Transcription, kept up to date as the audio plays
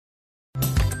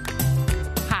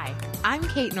I'm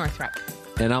Kate Northrup.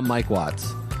 And I'm Mike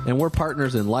Watts. And we're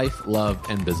partners in life, love,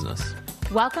 and business.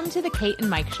 Welcome to the Kate and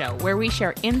Mike Show, where we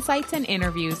share insights and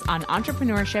interviews on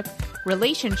entrepreneurship,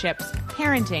 relationships,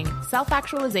 parenting,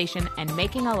 self-actualization, and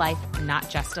making a life, not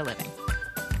just a living.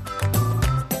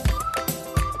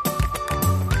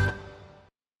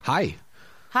 Hi.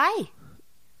 Hi.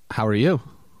 How are you?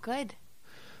 Good.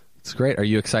 It's great. Are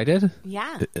you excited?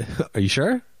 Yeah. Are you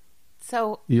sure?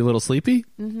 So, You a little sleepy?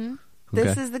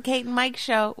 this Okay. is the Kate and Mike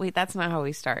Show. Wait, that's not how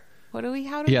we start. How do we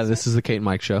Yeah, this is the Kate and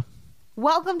Mike Show.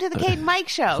 Welcome to the Kate and Mike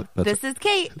Show. That's- This is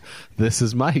Kate. This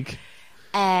is Mike.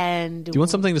 And Do you want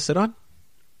something to sit on?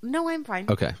 No, I'm fine.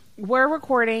 Okay. We're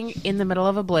recording in the middle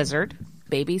of a blizzard.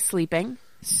 Baby's sleeping,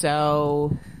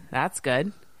 so that's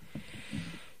good.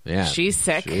 Yeah. She's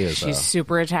sick. She is, She's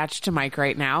super attached to Mike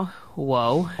right now.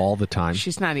 Whoa. all the time.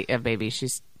 She's not a baby.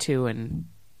 She's 2 and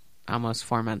almost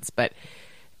 4 months. But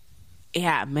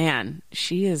yeah, man,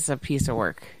 she is a piece of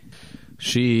work.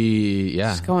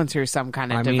 She's Going through some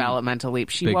kind of I mean, developmental leap.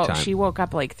 big time. She woke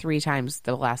up like 3 times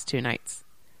the last 2 nights.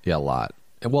 Yeah, a lot.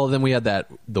 And, well, then we had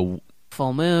the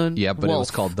Full moon. yeah, but it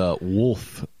was wolf. called the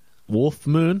wolf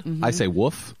moon. I say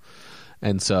wolf.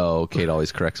 And so Kate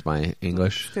always corrects my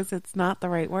English. Because it's not the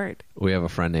right word. We have a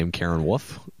friend named Karen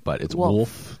Wolf, but it's Wolf.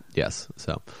 wolf. Yes.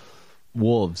 So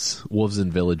wolves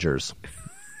and villagers.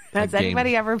 Has game.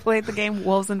 anybody ever played the game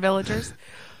Wolves and Villagers?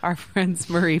 Our friends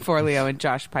Marie Forleo and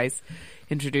Josh Pice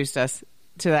introduced us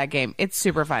to that game. It's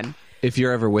super fun. If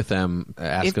you're ever with them,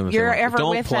 ask If them if you're they want. ever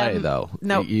Don't with play them- though.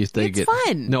 No, it's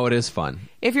fun. No, it is fun.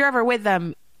 If you're ever with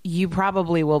them, you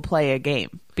probably will play a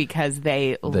game because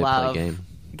they play love game.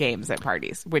 games at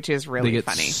parties, which is They really get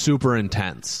funny. super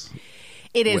intense.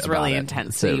 It is about really it. intense.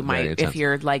 It's So you very might, intense. if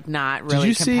you're like not really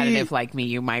you see- competitive like me,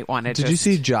 you might want to Did you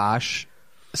see Josh?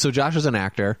 So Josh is an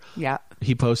actor. Yeah.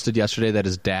 He posted yesterday that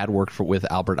his dad worked with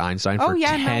Albert Einstein for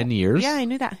 10 years. Yeah, I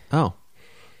knew that. Oh,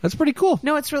 that's pretty cool.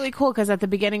 No, it's really cool because at the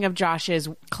beginning of Josh's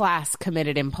class,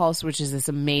 Committed Impulse, which is this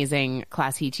amazing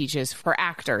class he teaches for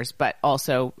actors, but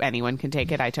also anyone can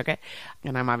take it. I took it,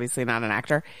 and I'm obviously not an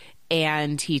actor.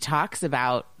 And he talks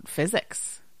about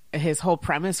physics. His whole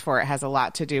premise for it has a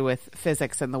lot to do with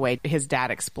physics and the way his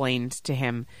dad explained to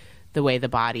him the way the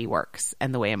body works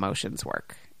and the way emotions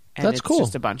work. And That's it's cool.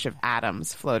 just a bunch of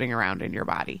atoms floating around in your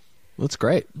body, That's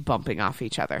great. bumping off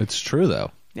each other. It's true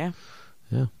though. Yeah.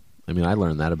 Yeah. I mean, I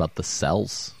learned that about the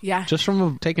cells. Yeah. Just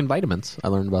from taking vitamins, I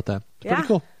learned about that. It's Yeah. pretty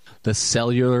cool. The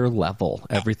cellular level.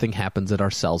 Everything happens at our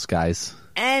cells, guys.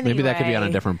 Maybe that could be on a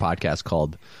Anyway. different podcast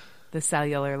called The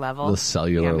cellular level. The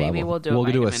Cellular Yeah, maybe Level. we'll do a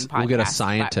vitamin We'll get a podcast,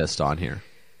 scientist on here.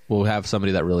 We'll have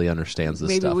somebody that really understands this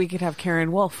Maybe stuff. we could have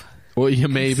Karen Wolf. Well, yeah,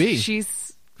 maybe.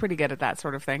 She's pretty good at that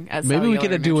sort of thing. As Maybe we cellular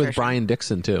could do with nutrition. Brian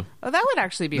Dixon too. Oh, that would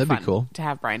actually be That'd be fun cool. to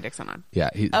have Brian Dixon on. Yeah,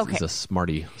 he's Okay. a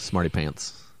smarty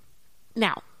pants.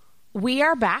 Now, we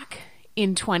are back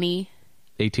in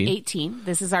 2018. 18.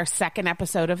 This is our second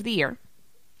episode of the year.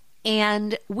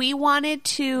 And we wanted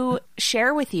to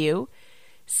share with you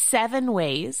 7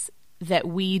 ways that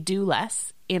we do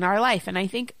less in our life. And I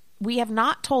think we have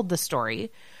not told the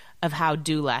story of how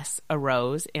do less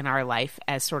arose in our life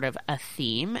as sort of a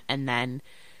theme and then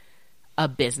a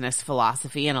business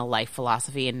philosophy and a life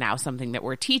philosophy and now something that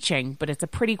we're teaching. But it's a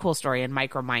pretty cool story, and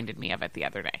Mike reminded me of it the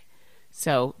other day.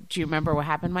 So do you remember what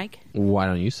happened, Mike? Why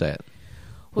don't you say it?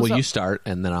 Well, so you start,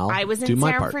 and then I was do in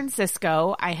my San part.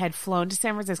 Francisco. I had flown to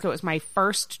San Francisco. It was my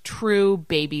first true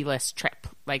babyless trip.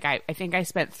 Like I think I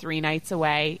spent 3 nights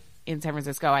away in San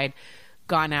Francisco. I had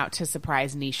gone out to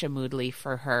surprise Nisha Moodley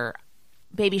for her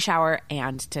baby shower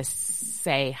and to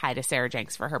say hi to Sarah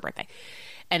Jenks for her birthday.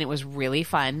 And it was really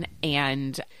fun.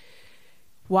 And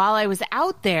while I was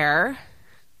out there,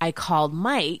 I called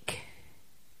Mike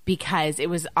because it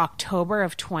was October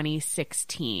of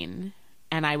 2016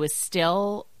 and I was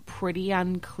still pretty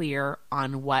unclear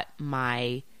on what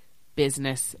my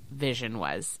business vision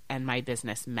was and my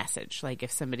business message. Like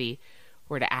if somebody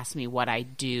were to ask me what I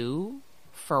do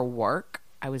for work,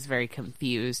 I was very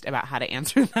confused about how to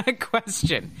answer that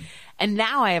question. And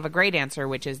now I have a great answer,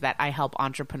 which is that I help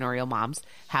entrepreneurial moms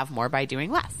have more by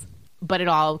doing less. But it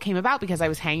all came about because I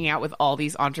was hanging out with all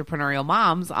these entrepreneurial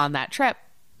moms on that trip.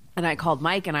 And I called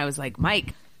Mike and I was like,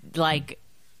 Mike, like,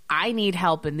 I need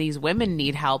help and these women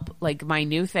need help. Like, my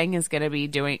new thing is going to be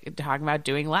talking about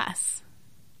doing less.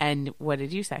 And what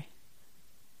did you say?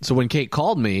 So when Kate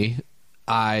called me,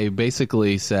 I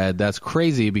basically said, that's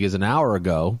crazy because an hour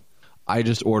ago, I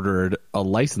just ordered a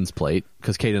license plate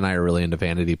because Kate and I are really into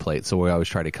vanity plates. So we always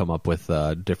try to come up with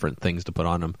different things to put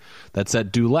on them that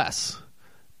said do less.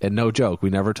 And no joke, we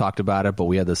never talked about it, but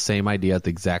we had the same idea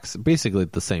basically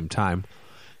at the same time.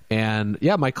 And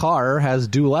yeah, my car has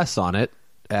do less on it.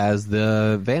 as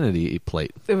the vanity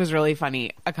plate. It was really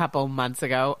funny. A couple months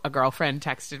ago, a girlfriend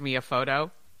texted me a photo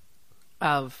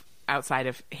of outside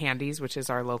of Handy's, which is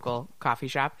our local coffee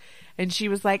shop. And she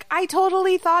was like, I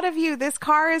totally thought of you. This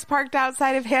car is parked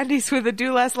outside of Handy's with a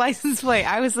Do Less license plate.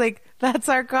 I was like, that's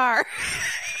our car.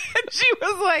 And she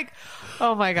was like,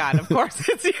 oh my God, of course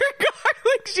it's your car.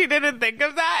 Like, she didn't think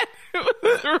of that. It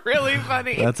was really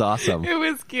funny. That's awesome. It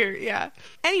was cute. Yeah.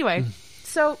 Anyway,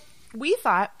 so we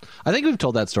thought, I think we've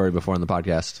told that story before on the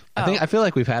podcast. I feel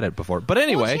like we've had it before. But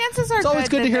anyway, well, chances are it's always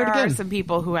good to hear it there again. are some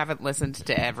people who haven't listened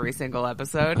to every single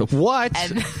episode. What?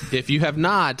 And if you have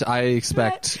not, I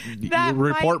expect that you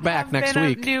report might back have next been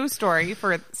week. A new story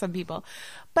for some people.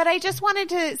 But I just wanted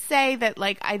to say that,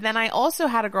 like, I also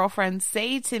had a girlfriend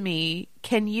say to me,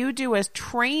 can you do a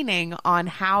training on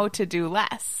how to do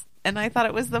less? And I thought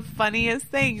it was the funniest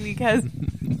thing because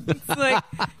it's like,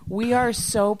 we are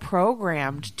so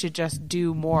programmed to just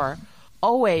do more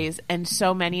always. And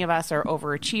so many of us are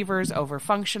overachievers,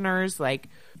 overfunctioners, like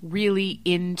really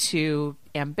into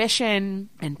ambition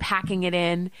and packing it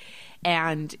in.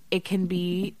 And it can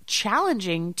be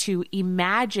challenging to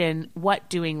imagine what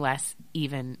doing less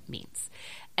even means.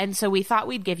 And so we thought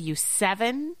we'd give you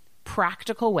 7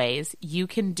 practical ways you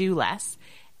can do less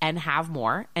and have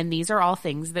more. And these are all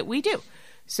things that we do.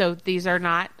 So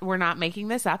we're not making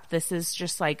this up. This is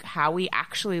just like how we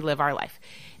actually live our life.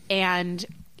 And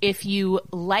if you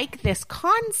like this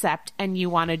concept and you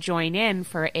want to join in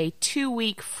for a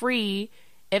 2-week free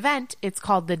event, it's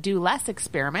called the Do Less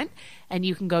Experiment. And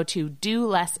you can go to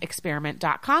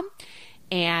dolessexperiment.com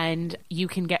and you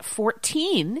can get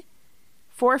 14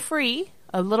 for free,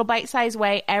 a little bite-sized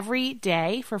way every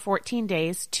day for 14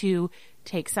 days to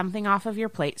take something off of your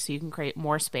plate so you can create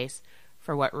more space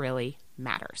for what really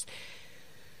matters.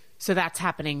 So that's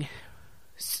happening.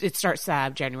 It starts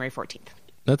January 14th.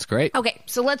 That's great. Okay,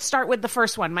 so let's start with the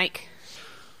first one, Mike.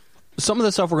 Some of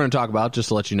the stuff we're going to talk about, just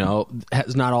to let you know,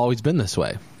 has not always been this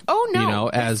way. Oh, no. You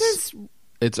know,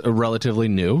 it's a relatively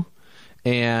new.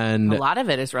 And a lot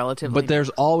of it is relatively But there's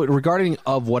always, regarding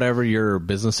of whatever your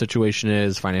business situation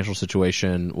is, financial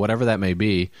situation, whatever that may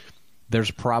be, there's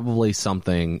probably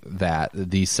something that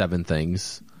these 7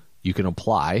 things you can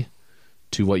apply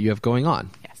to what you have going on.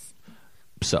 Yes.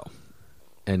 So,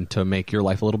 and to make your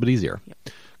life a little bit easier.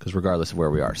 Because regardless of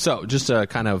where we are. So just to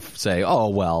kind of say, oh,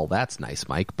 well, that's nice,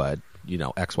 Mike, but, you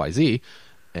know, X, Y, Z.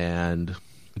 And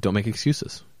don't make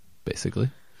excuses,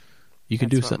 basically. You can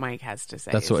That's do what Mike has to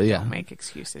say. That's what, yeah. Don't make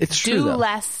excuses. It's true, do though.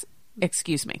 less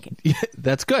excuse making. Yeah,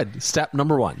 that's good. Step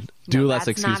number 1. Do less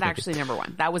excuse making. That's not actually number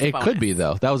 1. That was a It bonus. could be,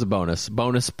 though. That was a bonus.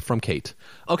 Bonus from Kate.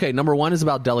 Okay, number 1 is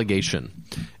about delegation.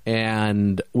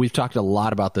 And we've talked a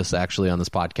lot about this, actually, on this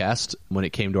podcast. When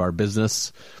it came to our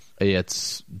business,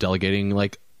 it's delegating,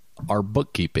 like, our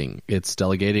bookkeeping. It's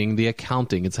delegating the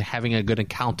accounting. It's having a good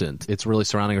accountant. It's really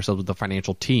surrounding ourselves with a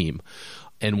financial team.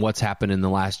 And what's happened in the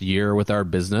last year with our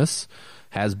business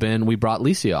has been we brought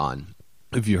Licia on.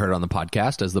 If you heard on the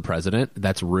podcast as the president,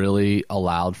 that's really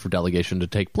allowed for delegation to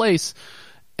take place.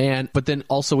 But then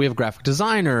also we have a graphic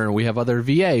designer, we have other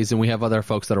VAs, and we have other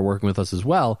folks that are working with us as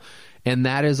well. And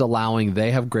that is allowing,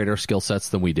 they have greater skill sets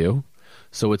than we do.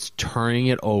 So it's turning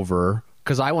it over,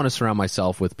 because I want to surround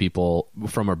myself with people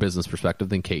from our business perspective,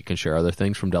 then Kate can share other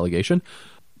things from delegation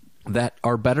that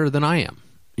are better than I am.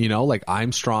 You know, like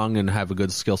I'm strong and have a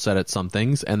good skill set at some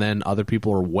things, and then other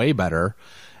people are way better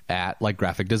at like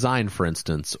graphic design, for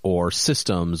instance, or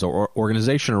systems or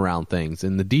organization around things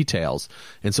in the details.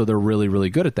 And so they're really, really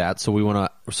good at that. So we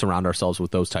want to surround ourselves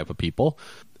with those type of people.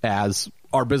 As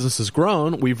our business has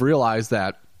grown, we've realized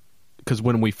that, because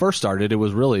when we first started, it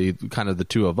was really kind of the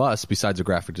 2 of us, besides a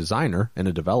graphic designer and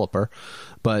a developer,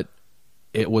 but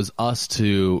it was us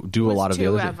to do a lot of the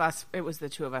other things. It was the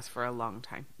 2 of us for a long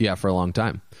time. Yeah, for a long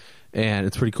time. And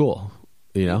it's pretty cool.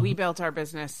 You know, we built our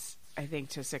business, I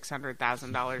think, to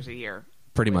 $600,000 a year.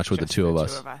 Pretty much with the two of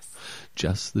us. 2 of us.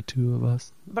 Just the 2 of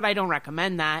us. But I don't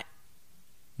recommend that.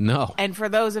 No. And for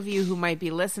those of you who might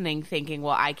be listening thinking,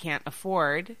 well, I can't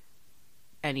afford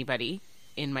anybody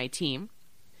in my team,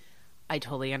 I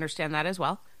totally understand that as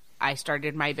well. I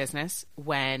started my business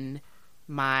when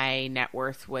my net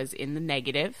worth was in the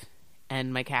negative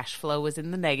and my cash flow was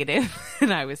in the negative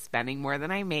and I was spending more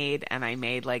than I made, and I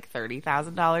made like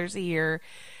 $30,000 a year,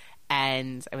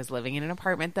 and I was living in an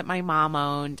apartment that my mom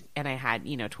owned, and I had,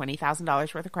 you know,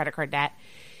 $20,000 worth of credit card debt.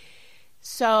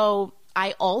 So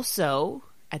I also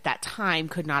at that time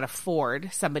could not afford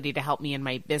somebody to help me in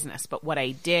my business. But what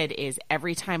I did is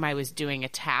every time I was doing a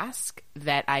task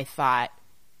that I thought,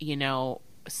 you know,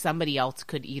 somebody else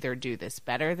could either do this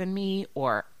better than me,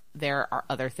 or there are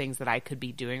other things that I could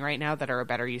be doing right now that are a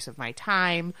better use of my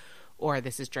time, or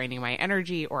this is draining my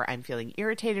energy, or I'm feeling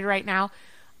irritated right now,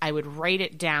 I would write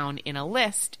it down in a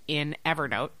list in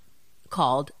Evernote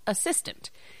called Assistant.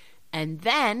 And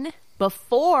then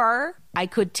before I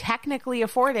could technically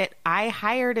afford it, I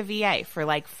hired a VA for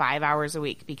like 5 hours a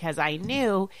week, because I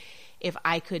knew if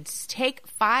I could take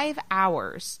 5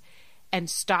 hours and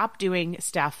stop doing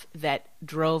stuff that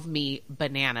drove me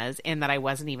bananas and that I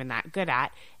wasn't even that good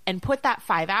at, and put that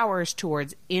 5 hours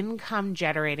towards income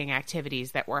generating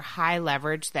activities that were high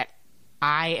leverage that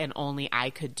I and only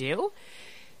I could do,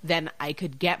 then I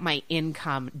could get my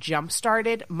income jump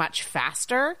started much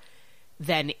faster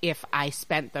than if I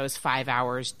spent those 5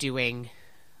 hours doing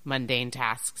mundane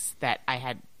tasks that I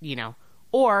had,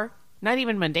 or not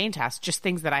even mundane tasks, just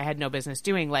things that I had no business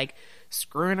doing, like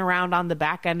screwing around on the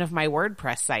back end of my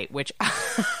WordPress site, which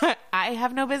I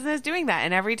have no business doing that.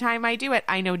 And every time I do it,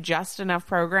 I know just enough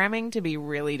programming to be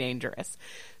really dangerous.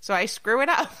 So I screw it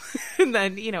up. And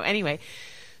then, anyway.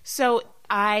 So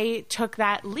I took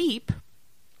that leap.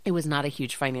 It was not a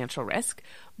huge financial risk,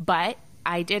 but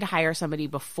I did hire somebody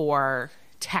before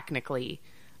technically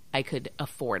I could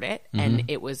afford it. Mm-hmm. And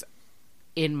it was,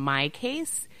 in my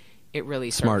case, it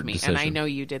really served me. Decision. And I know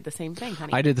you did the same thing,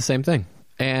 honey. I did the same thing.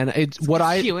 And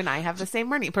you and I have the same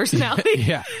money personality.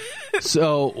 Yeah.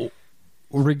 So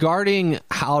regarding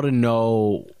how to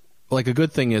know, like, a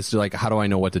good thing is to, like, how do I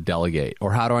know what to delegate,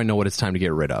 or how do I know what it's time to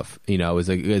get rid of? Is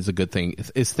a good thing.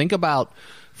 Is think about,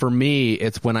 for me,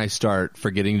 it's when I start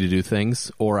forgetting to do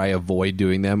things, or I avoid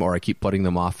doing them, or I keep putting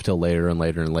them off till later and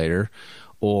later and later,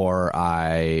 or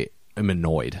I am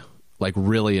annoyed. Like,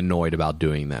 really annoyed about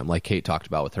doing them, like Kate talked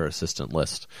about with her assistant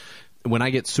list. When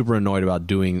I get super annoyed about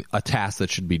doing a task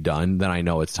that should be done, then I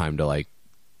know it's time to, like,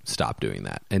 stop doing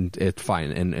that, and it's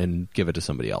fine, and give it to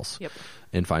somebody else. Yep.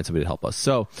 And find somebody to help us.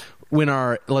 So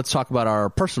let's talk about our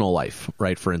personal life,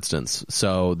 right? For instance,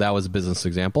 so that was a business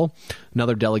example.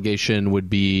 Another delegation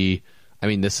would be,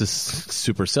 this is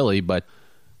super silly, but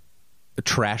a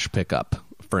trash pickup,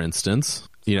 for instance.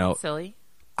 Silly.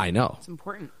 I know. It's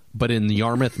important. But in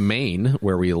Yarmouth, Maine,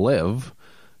 where we live,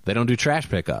 they don't do trash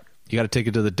pickup. You got to take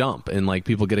it to the dump, and, like,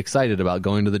 people get excited about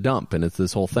going to the dump, and it's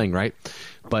this whole thing, right?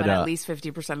 But at least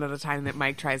 50% of the time that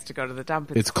Mike tries to go to the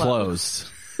dump, it's closed.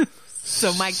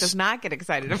 So Mike does not get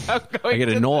excited about going. I get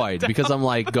annoyed because I'm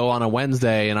like, go on a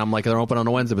Wednesday, and I'm like, they're open on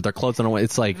a Wednesday, but they're closed on a Wednesday.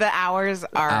 It's like, the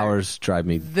hours drive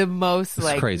me the most,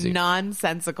 like, crazy,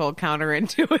 nonsensical,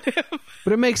 counterintuitive.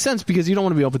 But it makes sense because you don't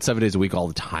want to be open 7 days a week all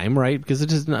the time, right? Because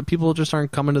it's just not, people just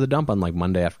aren't coming to the dump on, like,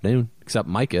 Monday afternoon, except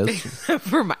Mike is.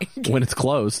 For Mike, when it's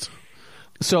closed.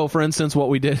 So, for instance, what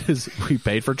we did is we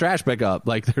paid for trash pickup.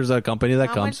 Like, there's a company that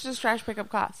comes. How much does trash pickup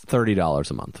cost? $30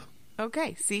 a month.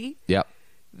 Okay, see? Yep.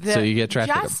 So you get trash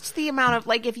pickup. Just the amount of,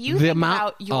 like, if you think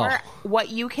about what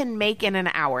you can make in an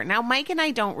hour. Now, Mike and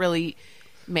I don't really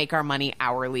make our money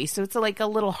hourly, so it's, like, a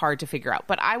little hard to figure out.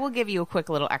 But I will give you a quick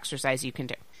little exercise you can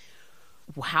do.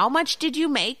 How much did you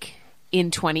make in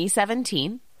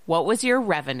 2017? What was your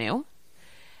revenue?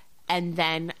 And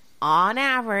then, on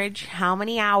average, how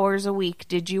many hours a week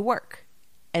did you work?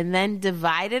 And then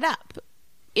divide it up.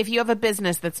 If you have a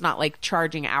business that's not, like,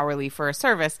 charging hourly for a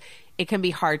service, it can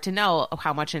be hard to know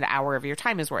how much an hour of your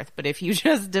time is worth. But if you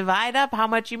just divide up how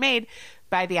much you made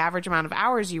by the average amount of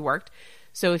hours you worked,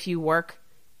 so if you work,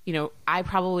 I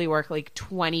probably work like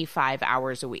 25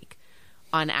 hours a week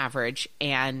on average,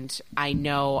 and I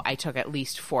know I took at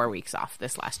least 4 weeks off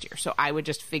this last year. So I would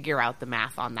just figure out the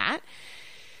math on that.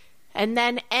 And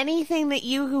then anything that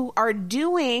you are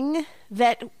doing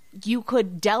that you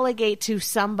could delegate to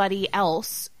somebody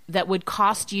else that would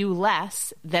cost you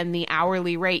less than the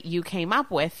hourly rate you came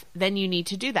up with, then you need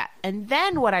to do that. And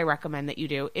then what I recommend that you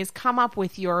do is come up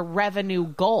with your revenue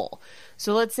goal.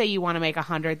 So let's say you want to make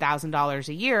 $100,000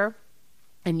 a year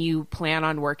and you plan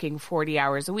on working 40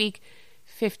 hours a week,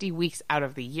 50 weeks out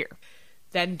of the year.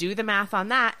 Then do the math on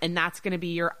that, and that's going to be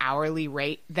your hourly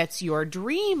rate. That's your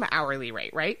dream hourly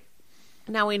rate, right?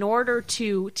 Now, in order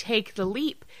to take the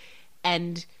leap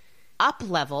and up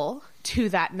level to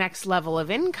that next level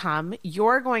of income,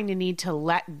 you're going to need to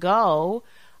let go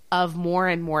of more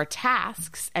and more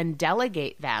tasks and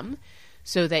delegate them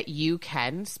so that you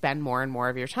can spend more and more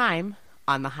of your time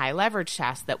on the high leverage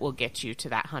tasks that will get you to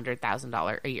that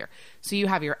 $100,000 a year. So you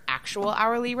have your actual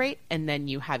hourly rate, and then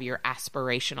you have your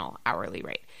aspirational hourly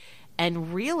rate.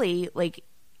 And really, like,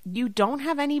 you don't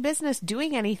have any business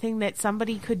doing anything that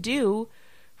somebody could do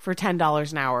for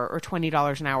 $10 an hour or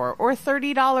 $20 an hour or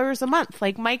 $30 a month.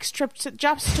 Like, Mike's trip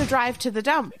just to drive to the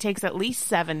dump takes at least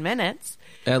 7 minutes.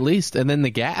 At least. And then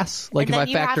the gas. Like, if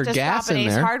I factor gas in there. You have to stop at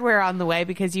Ace Hardware on the way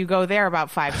because you go there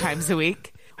about 5 times a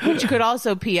week, which could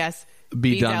also, P.S.,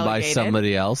 be done by delegated.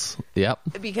 somebody else. Yep.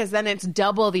 Because then it's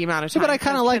double the amount of time. But I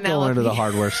kind of like going to the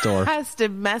hardware store. Has to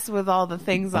mess with all the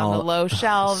things on the low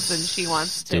shelves, and she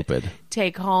wants Stupid. to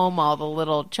take home all the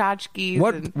little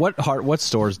tchotchkes. What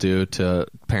stores do to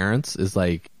parents is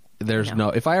like, there's no.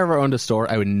 If I ever owned a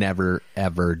store, I would never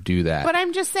ever do that. But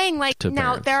I'm just saying, like,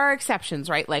 now parents. there are exceptions,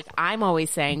 right? Like, I'm always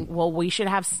saying, well, we should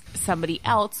have somebody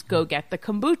else go get the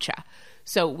kombucha.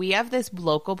 So we have this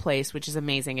local place, which is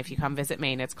amazing. If you come visit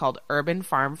Maine, it's called Urban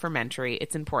Farm Fermentory.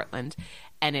 It's in Portland,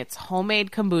 and it's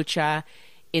homemade kombucha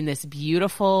in this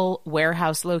beautiful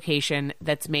warehouse location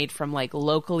that's made from like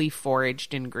locally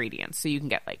foraged ingredients. So you can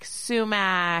get like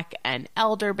sumac and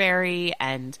elderberry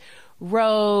and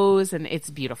rose, and it's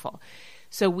beautiful.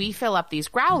 So we fill up these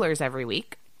growlers every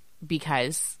week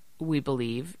because we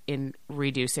believe in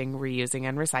reducing, reusing,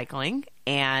 and recycling.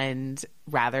 And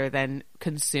rather than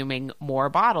consuming more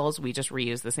bottles, we just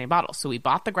reuse the same bottles. So we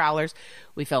bought the growlers.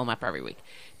 We fill them up every week.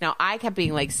 Now, I kept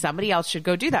being like, somebody else should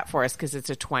go do that for us because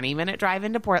it's a 20-minute drive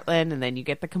into Portland, and then you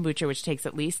get the kombucha, which takes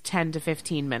at least 10 to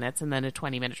 15 minutes, and then a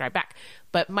 20-minute drive back.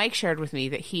 But Mike shared with me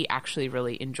that he actually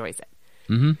really enjoys it.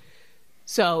 Mm-hmm.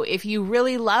 So if you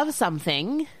really love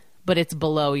something, but it's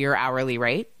below your hourly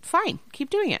rate, fine, keep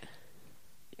doing it.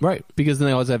 Right, because then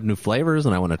they always have new flavors,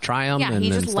 and I want to try them. Yeah, and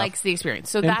he just stuff. likes the experience.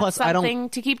 So And that's plus, something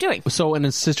to keep doing. So in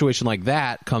a situation like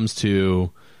that comes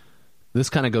to,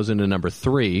 this kind of goes into number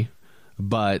 3,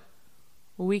 but...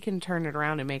 We can turn it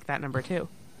around and make that number 2.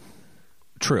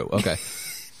 True, okay.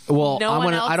 Well, No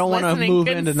one else I don't want to listening move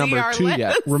can into see number our 2 yet.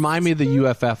 list. Remind me of the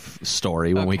UFF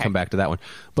story when we Okay. come back to that one.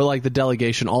 But like the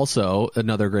delegation also,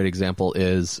 another great example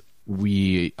is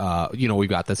we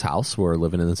got this house. We're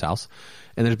living in this house.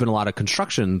 And there's been a lot of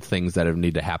construction things that have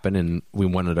need to happen, and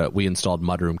we installed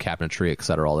mudroom cabinetry, et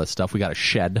cetera, all this stuff. We got a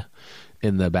shed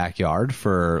in the backyard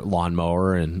for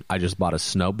lawnmower, and I just bought a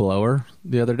snow blower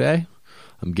the other day.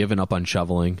 I'm giving up on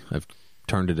shoveling. I've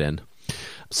turned it in.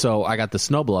 So I got the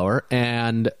snow blower,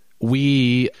 and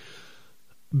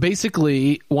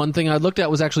basically, one thing I looked at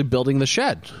was actually building the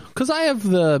shed, because I have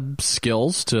the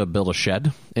skills to build a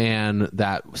shed, and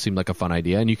that seemed like a fun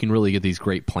idea. And you can really get these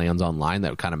great plans online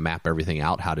that kind of map everything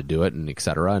out, how to do it, and et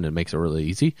cetera, and it makes it really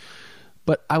easy.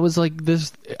 But I was like,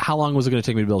 how long was it going to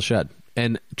take me to build a shed?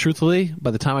 And truthfully,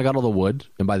 by the time I got all the wood,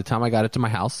 and by the time I got it to my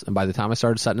house, and by the time I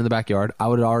started setting in the backyard, I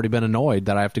would have already been annoyed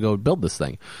that I have to go build this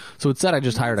thing. So instead, I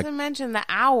just hired Not to mention the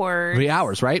hours. 3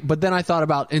 hours, right? But then I thought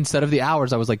about, instead of the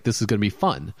hours, I was like, this is going to be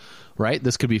fun, right?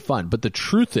 This could be fun. But the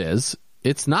truth is,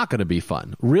 it's not going to be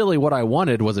fun. Really, what I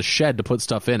wanted was a shed to put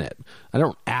stuff in it. I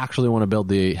don't actually want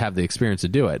to have the experience to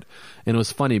do it. And it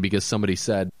was funny because somebody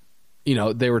said,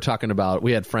 they were talking about,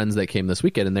 we had friends that came this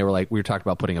weekend, and they were like, we were talking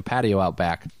about putting a patio out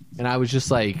back. And I was just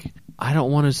like, I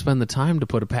don't want to spend the time to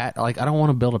put I don't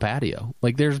want to build a patio.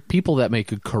 Like, there's people that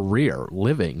make a career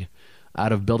living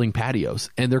out of building patios,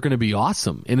 and they're going to be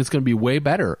awesome, and it's going to be way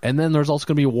better. And then there's also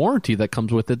going to be a warranty that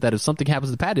comes with it, that if something happens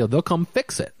to the patio, they'll come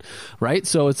fix it, right?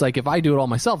 So it's like, if I do it all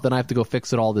myself, then I have to go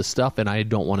fix it, all this stuff, and I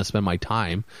don't want to spend my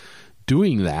time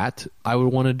doing that. I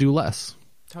would want to do less.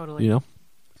 Totally.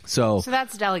 So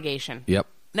that's delegation. Yep.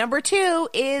 Number 2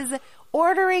 is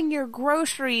ordering your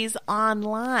groceries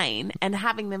online and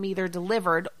having them either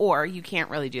delivered, or you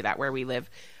can't really do that where we live.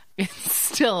 It's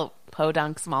still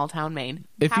podunk, small town Maine.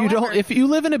 If you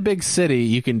live in a big city,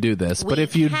 you can do this. But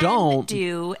if you don't,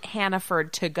 do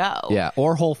Hannaford to go. Yeah,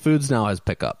 or Whole Foods now has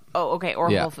pickup. Oh, okay,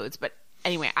 or Whole Foods. But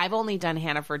anyway, I've only done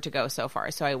Hannaford to go so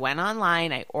far. So I went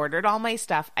online, I ordered all my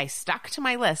stuff, I stuck to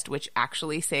my list, which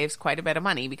actually saves quite a bit of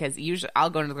money, because usually I'll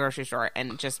go into the grocery store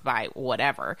and just buy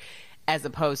whatever. As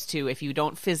opposed to, if you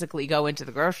don't physically go into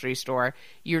the grocery store,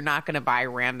 you're not going to buy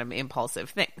random impulsive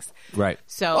things. Right.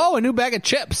 So, a new bag of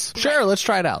chips. Sure, right. Let's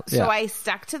try it out. So I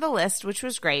stuck to the list, which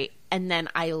was great. And then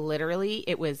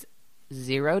it was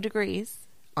 0 degrees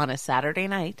on a Saturday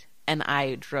night. And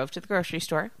I drove to the grocery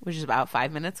store, which is about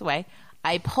 5 minutes away.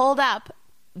 I pulled up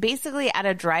basically at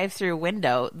a drive-through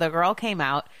window. The girl came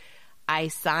out. I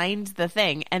signed the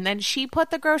thing. And then she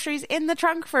put the groceries in the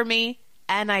trunk for me.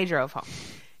 And I drove home.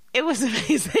 It was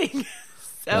amazing.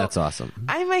 So that's awesome.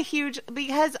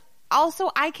 Because also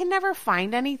I can never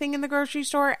find anything in the grocery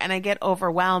store, and I get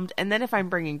overwhelmed. And then if I'm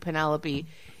bringing Penelope,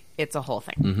 it's a whole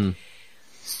thing. Mm-hmm.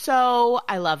 So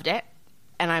I loved it.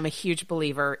 And I'm a huge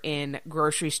believer in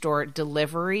grocery store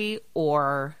delivery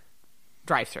or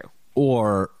drive-through.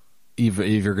 Or if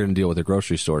you're going to deal with a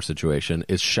grocery store situation,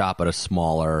 is shop at a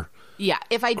smaller... Yeah,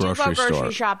 if I do go grocery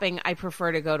store shopping, I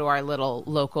prefer to go to our little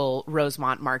local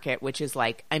Rosemont market, which is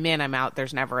like, I'm in, I'm out,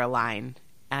 there's never a line,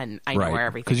 and I know where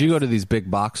everything is. Because you go to these big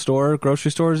box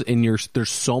grocery stores, and there's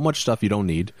so much stuff you don't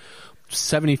need.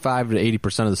 75 to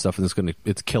 80% of the stuff is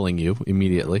it's killing you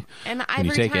immediately. And when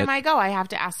you every take time it. I go, I have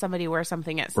to ask somebody where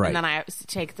something is. Right. And then I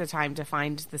take the time to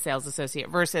find the sales associate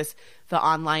versus the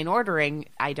online ordering.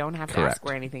 I don't have to Correct. ask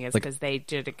where anything is Like- because they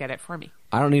did get it for me.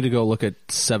 I don't need to go look at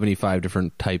 75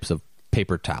 different types of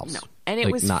paper towels. No. And it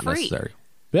Like, was not free. necessary.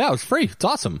 Yeah, it was free. It's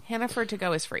awesome. Hannaford to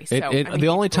go is free. So, The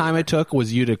only time it took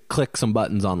was you to click some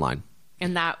buttons online.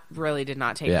 And that really did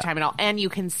not take Yeah. time at all. And you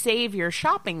can save your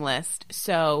shopping list.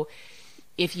 So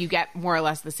if you get more or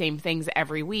less the same things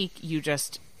every week,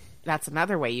 that's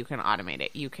another way you can automate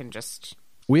it. You can just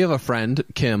We have a friend,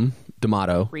 Kim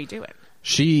D'Amato. redo it.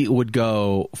 She would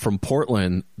go from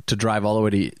Portland to drive all the way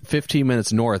to 15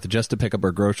 minutes north just to pick up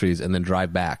her groceries and then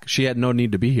drive back. She had no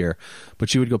need to be here, but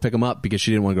she would go pick them up because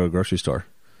she didn't want to go to the grocery store.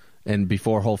 And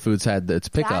before Whole Foods had its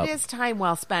pickup. That is time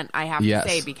well spent, I have Yes, to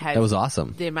say, because that was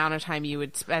awesome. The amount of time you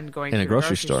would spend going In to a the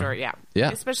grocery store. Yeah.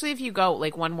 Yeah. Especially if you go,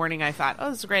 like one morning I thought, oh,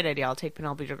 this is a great idea. I'll take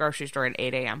Penelope to the grocery store at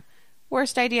 8 a.m.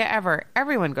 Worst idea ever.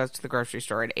 Everyone goes to the grocery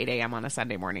store at 8 a.m. on a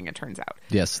Sunday morning, it turns out.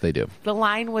 Yes, they do. The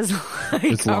line was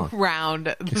It's long.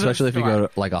 around the Especially if you store. go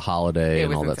to like a holiday It and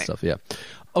was all that insane. stuff. Yeah.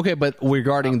 Okay, but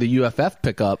regarding the UFF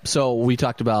pickup, so we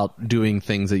talked about doing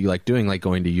things that you like doing, like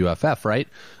going to UFF, right?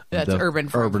 That's The Urban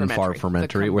Farm Fermentary,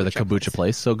 Fermentary, the where the kombucha kombucha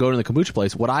place. So go to the kombucha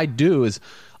place. What I do is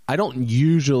I don't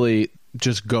usually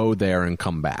just go there and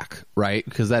come back, right?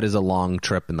 Because that is a long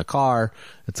trip in the car.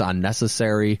 It's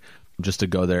unnecessary just to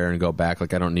go there and go back.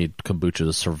 Like I don't need kombucha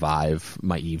to survive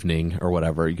my evening or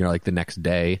whatever, like the next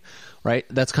day, right?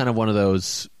 That's kind of one of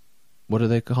those, what do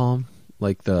they call them?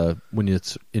 Like when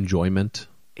it's enjoyment.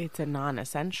 It's a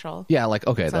non-essential. Yeah, like,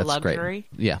 okay, It's a that's luxury. great.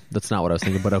 Yeah, that's not what I was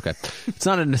thinking, but okay. It's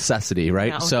not a necessity,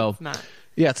 right? No, So, it's not.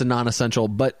 yeah, it's a non-essential.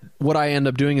 But what I end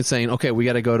up doing is saying, okay, we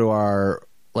got to go to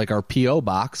our P.O.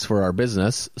 box for our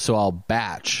business. So I'll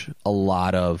batch a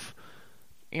lot of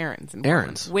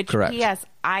Errands. Which, correct. P.S.,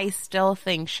 I still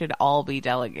think should all be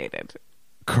delegated.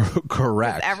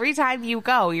 correct. Every time you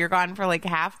go, you're gone for like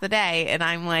half the day, and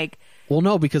I'm like, Well,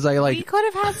 no, because I we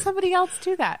could have had somebody else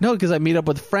do that. no, because I meet up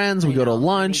with friends, we go to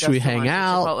lunch, we hang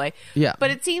out. Yeah. But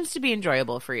it seems to be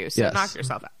enjoyable for you, so Yes. knock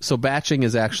yourself out. So batching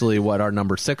is actually what our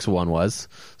number 6 one was.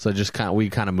 So we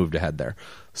kind of moved ahead there.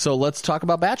 So let's talk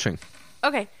about batching.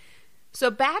 Okay, so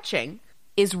batching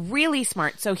is really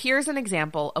smart. So here's an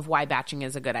example of why batching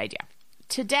is a good idea.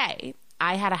 Today,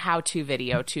 I had a how-to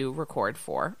video to record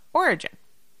for Origin,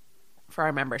 for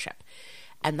our membership.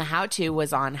 And the how-to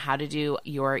was on how to do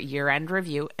your year-end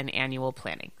review and annual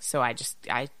planning. So I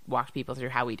walked people through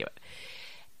how we do it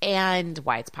and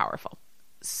why it's powerful.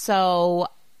 So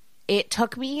it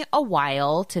took me a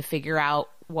while to figure out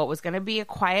what was going to be a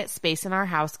quiet space in our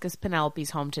house because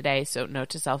Penelope's home today. So note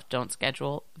to self, don't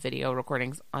schedule video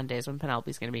recordings on days when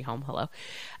Penelope's going to be home. Hello.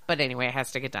 But anyway, it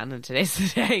has to get done, and today's the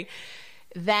day.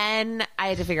 Then I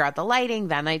had to figure out the lighting.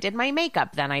 Then I did my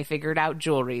makeup. Then I figured out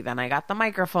jewelry. Then I got the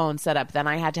microphone set up. Then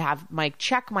I had to have Mike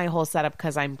check my whole setup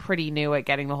because I'm pretty new at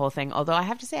getting the whole thing. Although I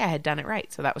have to say I had done it right.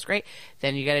 So that was great.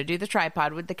 Then you got to do the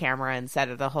tripod with the camera and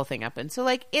set the whole thing up. And so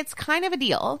it's kind of a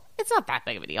deal. It's not that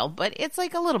big of a deal, but it's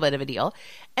like a little bit of a deal.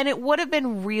 And it would have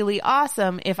been really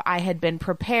awesome if I had been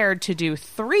prepared to do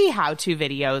 3 how-to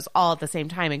videos all at the same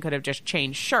time and could have just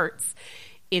changed shirts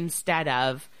instead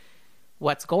of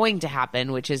what's going to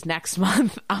happen, which is next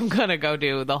month, I'm going to go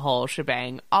do the whole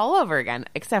shebang all over again.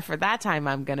 Except for that time,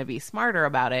 I'm going to be smarter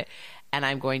about it, and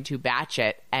I'm going to batch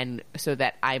it, and so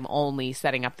that I'm only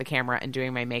setting up the camera and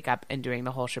doing my makeup and doing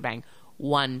the whole shebang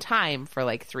one time for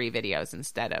 3 videos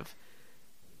instead of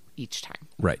each time.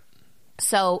 Right.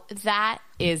 So that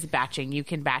is batching. You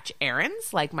can batch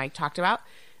errands, like Mike talked about,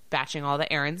 batching all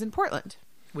the errands in Portland,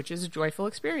 which is a joyful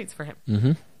experience for him.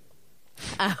 Mm-hmm.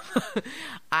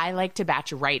 I like to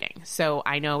batch writing. So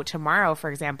I know tomorrow, for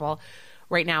example,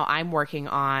 right now I'm working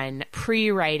on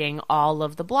pre-writing all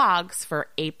of the blogs for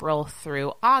April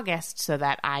through August so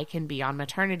that I can be on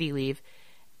maternity leave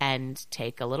and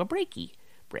take a little break.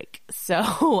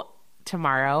 So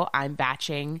tomorrow I'm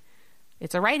batching.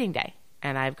 It's a writing day,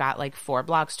 and I've got 4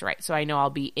 blogs to write. So I know I'll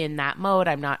be in that mode.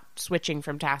 I'm not switching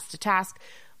from task to task.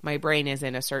 My brain is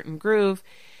in a certain groove,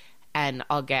 and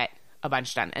I'll get a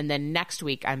bunch done. And then next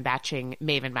week I'm batching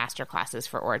Maven masterclasses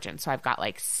for Origin. So I've got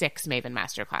 6 Maven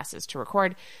masterclasses to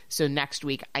record. So next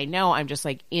week I know I'm just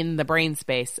in the brain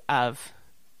space of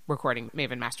recording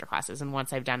Maven masterclasses. And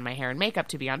once I've done my hair and makeup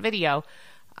to be on video,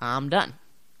 I'm done.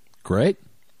 Great.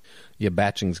 Yeah,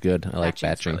 batching's good. I like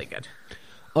batching. Really good.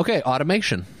 Okay,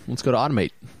 automation. Let's go to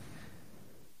automate.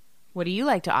 What do you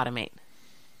like to automate?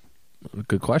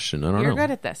 Good question. I don't know. You're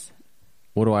good at this.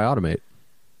 What do I automate?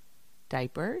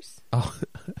 Diapers? Oh,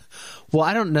 well,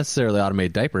 I don't necessarily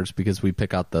automate diapers because we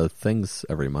pick out the things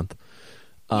every month.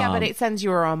 Yeah, but it sends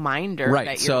you a reminder Right.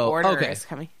 that your So, order okay. is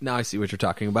coming. Now I see what you're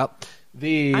talking about.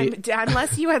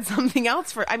 Unless you had something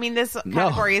else this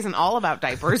category isn't all about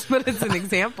diapers, but it's an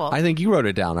example. I think you wrote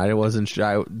it down. I wasn't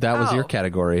sure. That was your Oh.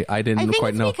 category. I I didn't think quite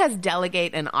it's know. because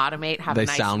delegate and automate have They a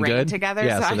nice sound ring good? together,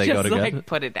 Yeah, so so I they just go together?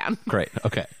 put it down. Great.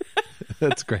 Okay.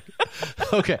 That's great.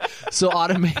 Okay. So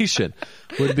automation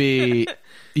would be,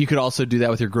 you could also do that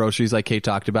with your groceries like Kate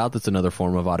talked about. That's another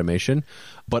form of automation.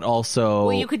 But also...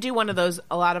 Well, you could do one of those.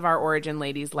 A lot of our Origin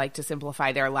ladies like to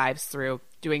simplify their lives through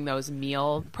doing those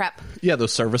meal prep Yeah,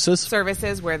 those services.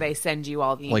 services where they send you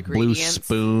all the Like Blue ingredients.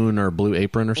 Spoon or Blue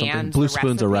Apron or something. And Blue the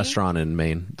Spoon's a recipe? restaurant in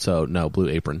Maine. So, no, Blue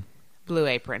Apron. Blue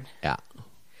Apron. Yeah.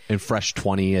 And Fresh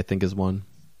 20, I think, is one.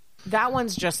 That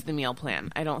one's just the meal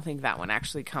plan. I don't think that one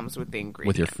actually comes with the ingredients.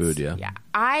 With your food, yeah. Yeah.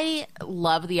 I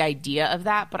love the idea of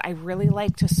that, but I really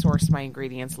like to source my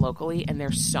ingredients locally, and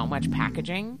there's so much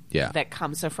packaging that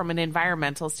comes. So from an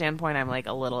environmental standpoint, I'm like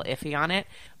a little iffy on it.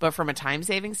 But from a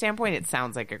time-saving standpoint, it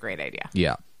sounds like a great idea.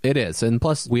 Yeah, it is. And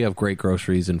plus, we have great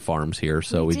groceries and farms here,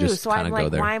 so we just So kind I'm of go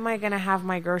like, there. why am I going to have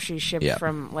my groceries shipped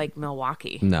from like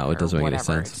Milwaukee? No, it or doesn't make any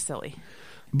whatever? sense. It's silly.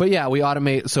 But yeah, we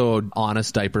automate. So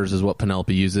Honest Diapers is what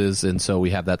Penelope uses. And so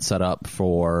we have that set up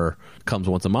comes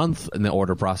once a month, and the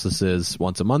order process is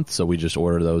once a month. So we just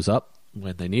order those up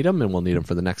when they need them, and we'll need them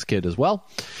for the next kid as well.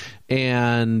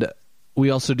 And we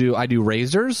also I do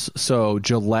razors. So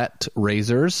Gillette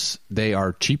razors, they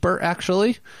are cheaper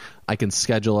actually. I can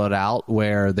schedule it out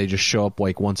where they just show up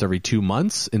like once every 2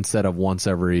 months instead of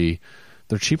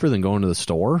they're cheaper than going to the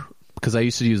store. Because I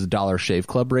used to use the Dollar Shave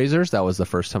Club razors. That was the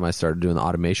first time I started doing the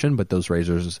automation. But those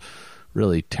razors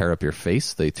really tear up your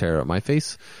face. They tear up my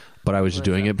face. But I was just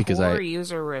doing it because Poor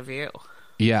user review.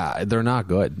 Yeah, they're not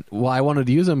good. Well, I wanted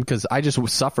to use them because I just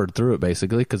suffered through it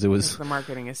basically because it was... The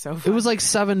marketing is so fun. It was like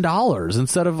 $7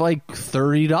 instead of like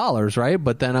 $30, right?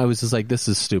 But then I was just like, this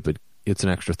is stupid. It's an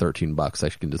extra $13. I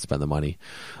can just spend the money.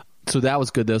 So that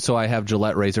was good though. So I have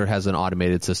Gillette razor has an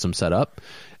automated system set up.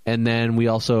 And then we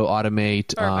also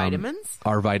automate our vitamins.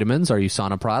 Our vitamins, our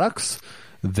USANA products.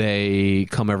 They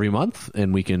come every month,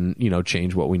 and we can,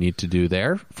 change what we need to do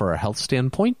there for a health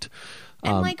standpoint.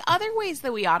 And like other ways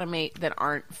that we automate that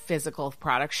aren't physical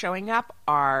products showing up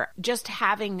are just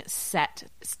having set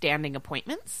standing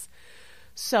appointments.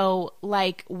 So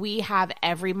like we have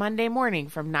every Monday morning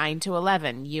from 9 to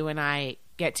 11, you and I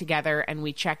get together and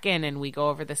we check in and we go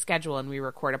over the schedule and we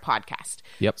record a podcast.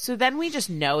 Yep. So then we just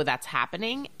know that's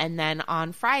happening. And then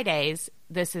on Fridays,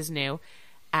 this is new,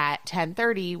 at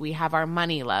 10:30, we have our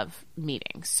Money Love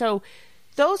meeting. So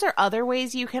those are other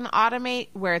ways you can automate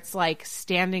where it's like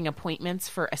standing appointments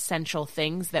for essential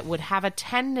things that would have a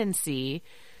tendency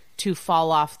to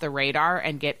fall off the radar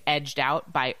and get edged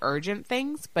out by urgent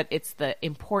things. But it's the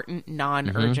important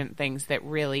non-urgent things that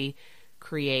really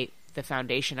create the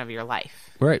foundation of your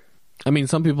life. Right. I mean,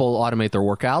 some people automate their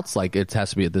workouts, like it has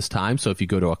to be at this time. So if you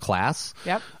go to a class,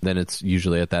 then it's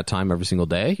usually at that time every single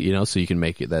day, so you can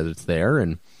make it that it's there.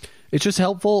 And it's just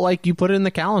helpful. Like you put it in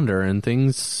the calendar and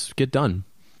things get done.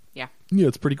 Yeah. Yeah,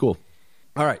 it's pretty cool.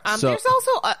 All right. So there's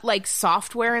also like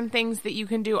software and things that you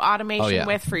can do automation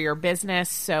with for your business.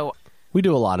 So we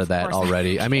do a lot of that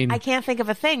already. I mean, I can't think of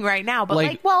a thing right now, but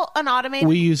like, an automated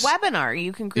webinar.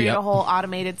 You can create a whole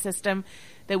automated system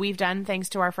that we've done thanks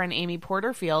to our friend Amy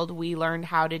Porterfield. We learned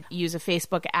how to use a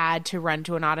Facebook ad to run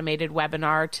to an automated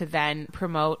webinar to then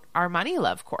promote our Money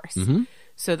Love course.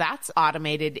 So that's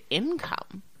automated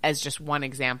income as just one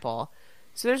example.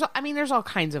 So there's all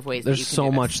kinds of ways. There's that you can so do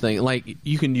this. much thing. Like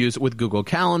you can use with Google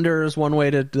Calendars, one way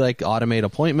to like automate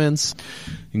appointments.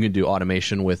 You can do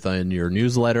automation within your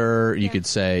newsletter. You could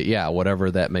say,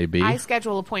 whatever that may be. I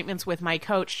schedule appointments with my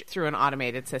coach through an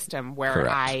automated system where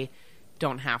I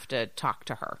don't have to talk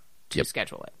to her to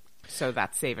schedule it. So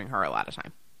that's saving her a lot of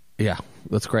time. Yeah,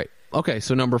 that's great. Okay,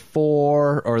 so number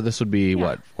 4, or this would be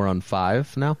what? We're on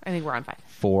 5 now? I think we're on 5.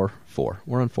 4.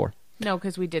 We're on 4. No,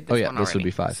 because we did this one already. This would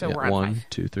be 5. So we're on 1, 5.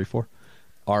 2, 3, 4.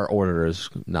 Our order is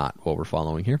not what we're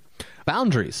following here.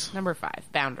 Boundaries. Number 5,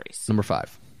 boundaries. Number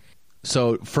 5.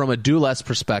 So from a do less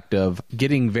perspective,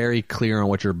 getting very clear on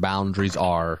what your boundaries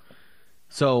are.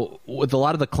 So with a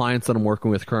lot of the clients that I'm working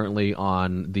with currently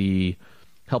on the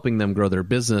helping them grow their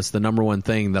business, the number one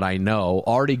thing that I know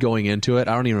already going into it,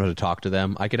 I don't even know how to talk to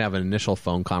them. I can have an initial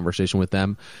phone conversation with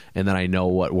them, and then I know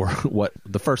what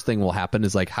the first thing will happen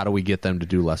is like, how do we get them to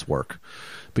do less work?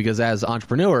 Because as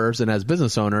entrepreneurs and as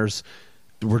business owners,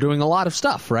 we're doing a lot of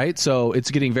stuff, right? So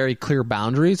it's getting very clear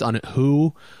boundaries on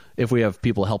who, if we have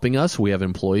people helping us, we have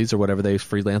employees or whatever they,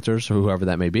 freelancers or whoever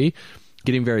that may be,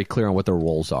 getting very clear on what their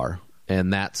roles are.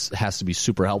 And that has to be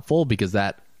super helpful because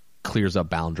that clears up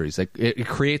boundaries. It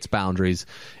creates boundaries,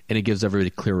 and it gives everybody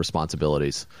clear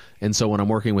responsibilities. And so when I'm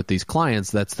working with these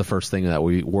clients, that's the first thing that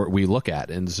we look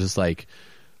at, and it's just like,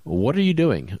 what are you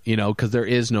doing? Because there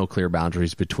is no clear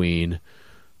boundaries between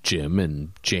Jim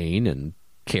and Jane and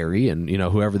Carrie and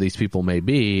whoever these people may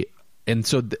be. And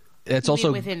so it's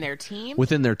also within their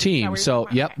team. So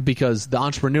yep, because the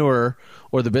entrepreneur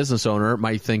or the business owner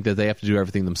might think that they have to do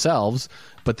everything themselves,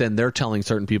 but then they're telling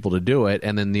certain people to do it,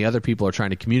 and then the other people are trying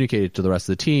to communicate it to the rest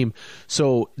of the team.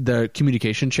 So the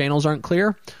communication channels aren't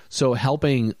clear. So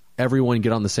helping everyone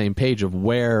get on the same page of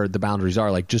where the boundaries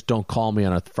are. Like, just don't call me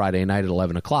on a Friday night at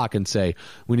 11 o'clock and say,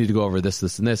 we need to go over this,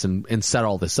 this, and this, and set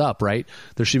all this up, right?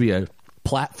 There should be a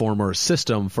platform or a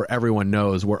system for everyone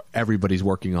knows where everybody's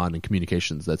working on and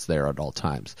communications that's there at all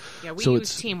times. Yeah, we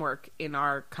use teamwork in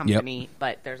our company,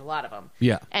 but there's a lot of them.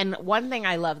 Yeah. And one thing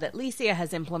I love that Licia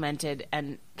has implemented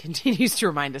and continues to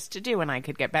remind us to do, and I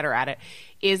could get better at it,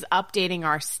 is updating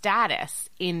our status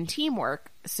in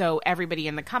teamwork so everybody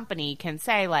in the company can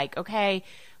say, like, okay,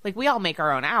 like, we all make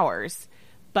our own hours,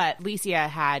 but Licia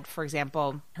had, for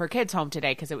example, her kids home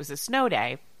today because it was a snow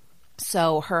day.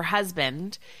 So her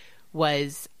husband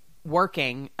was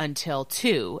working until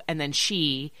 2, and then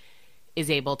she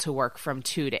is able to work from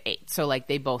 2 to 8. So, like,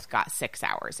 they both got 6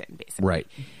 hours in, basically. Right.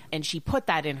 And she put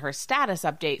that in her status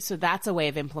update. So that's a way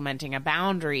of implementing a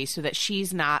boundary so that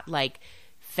she's not, like,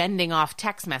 fending off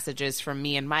text messages from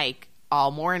me and Mike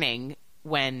all morning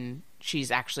when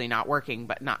she's actually not working,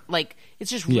 but not, like,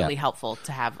 it's just really helpful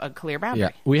to have a clear boundary.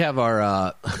 Yeah. We have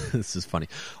our, this is funny,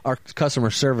 our customer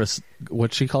service,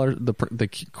 what'd she call her? The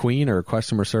queen or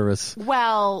customer service?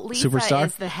 Well, Lisa superstar?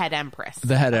 Is the head empress.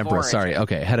 The head of empress, Origin. sorry.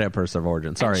 Okay, head empress of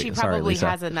Origin. Sorry, And she probably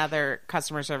Lisa. has another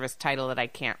customer service title that I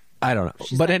don't know.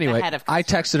 She's But like the anyway, head of I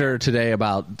customer texted her today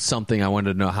about something. I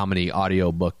wanted to know how many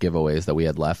audiobook giveaways that we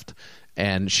had left.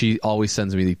 And she always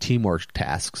sends me the teamwork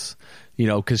tasks,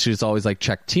 because she's always like,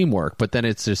 check teamwork. But then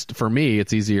it's just, for me,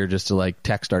 it's easier just to like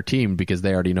text our team because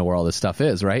they already know where all this stuff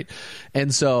is, right?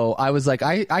 And so I was like,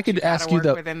 I could ask you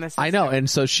I know. And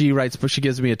so she writes, but she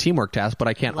gives me a teamwork task, but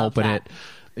I can't open it.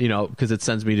 Because it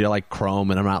sends me to like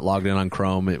Chrome, and I'm not logged in on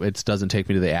Chrome. It doesn't take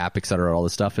me to the app, et cetera, all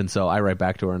this stuff. And so I write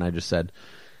back to her and I just said,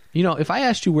 if I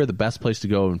asked you where the best place to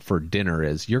go for dinner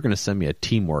is, you're going to send me a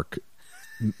teamwork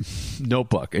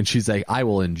notebook. And she's like, I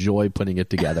will enjoy putting it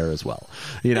together as well.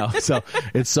 So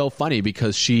it's so funny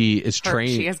because she is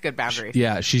training. She has good boundaries.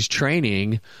 She's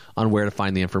training on where to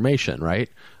find the information, right?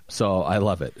 So I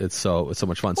love it. It's so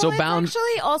much fun. Well,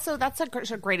 actually also, that's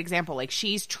a great example. Like,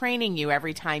 she's training you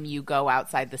every time you go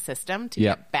outside the system to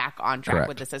get back on track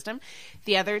with the system.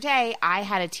 The other day, I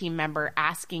had a team member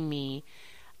asking me,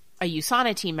 a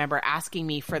USANA team member asking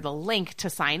me for the link to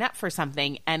sign up for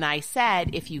something. And I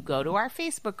said, if you go to our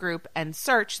Facebook group and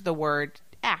search the word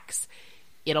X,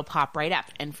 it'll pop right up.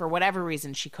 And for whatever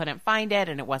reason, she couldn't find it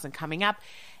and it wasn't coming up.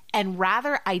 And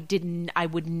rather, I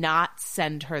would not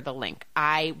send her the link.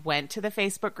 I went to the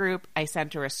Facebook group. I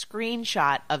sent her a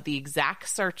screenshot of the exact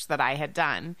search that I had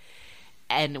done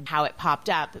and how it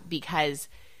popped up, because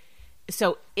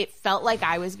so it felt like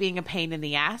I was being a pain in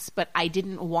the ass, but I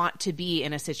didn't want to be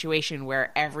in a situation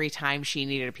where every time she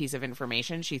needed a piece of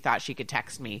information, she thought she could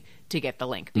text me to get the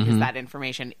link, because that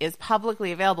information is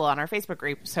publicly available on our Facebook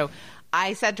group. So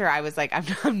I said to her, I was like,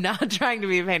 I'm not trying to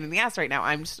be a pain in the ass right now.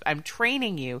 I'm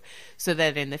training you so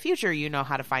that in the future you know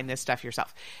how to find this stuff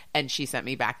yourself. And she sent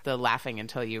me back the laughing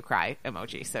until you cry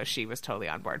emoji. So she was totally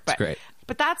on board. But great.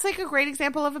 But that's like a great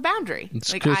example of a boundary.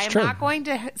 It's I am true. not going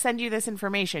to send you this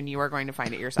information. You are going to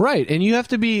find it yourself. Right. And you have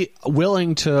to be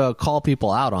willing to call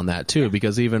people out on that too,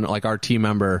 because even like our team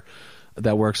member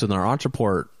that works in our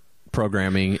Entreport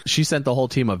programming, she sent the whole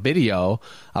team a video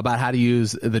about how to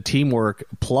use the Teamwork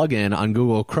plugin on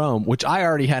Google Chrome, which I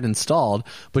already had installed,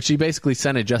 but she basically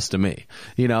sent it just to me,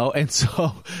 and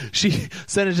so she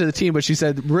sent it to the team, but she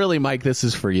said, really, Mike, this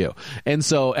is for you. And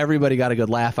so everybody got a good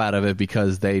laugh out of it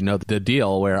because they know the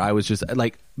deal, where I was just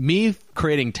like, me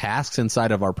creating tasks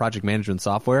inside of our project management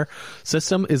software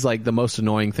system is like the most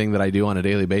annoying thing that I do on a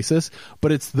daily basis,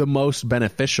 but it's the most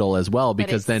beneficial as well,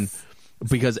 because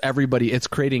everybody, it's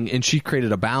creating, and she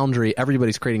created a boundary.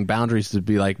 Everybody's creating boundaries to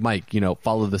be like, Mike,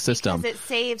 follow the system. Because it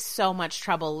saves so much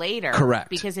trouble later. Correct.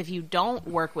 Because if you don't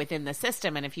work within the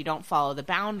system and if you don't follow the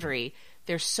boundary,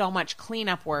 there's so much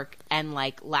cleanup work and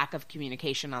like lack of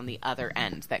communication on the other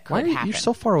end that could happen. You're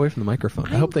so far away from the microphone.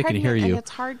 I hope they can hear you. And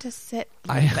it's hard to sit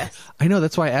like this. I know.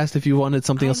 That's why I asked if you wanted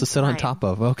something else to sit on top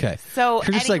of. Okay. So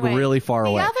you're just like really far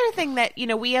away. The other thing that,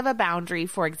 we have a boundary,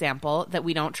 for example, that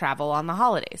we don't travel on the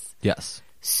holidays. Yes.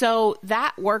 So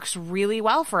that works really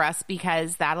well for us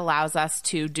because that allows us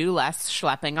to do less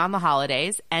schlepping on the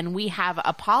holidays, and we have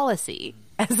a policy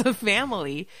as a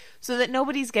family so that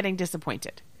nobody's getting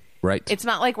disappointed. Right. It's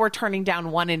not like we're turning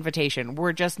down one invitation.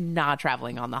 We're just not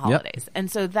traveling on the holidays. And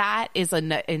so that is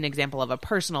an example of a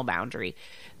personal boundary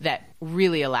that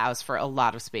really allows for a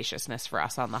lot of spaciousness for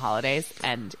us on the holidays,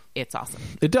 and it's awesome.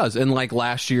 It does. And like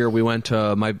last year, we went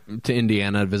to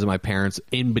Indiana to visit my parents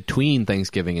in between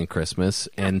Thanksgiving and Christmas,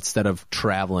 and instead of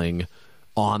traveling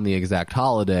on the exact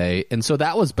holiday. And so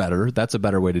that was better. That's a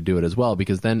better way to do it as well,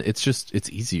 because then it's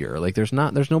easier. Like there's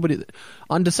nobody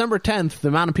on December 10th, the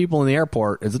amount of people in the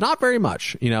airport is not very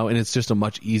much, and it's just a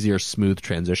much easier, smooth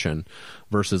transition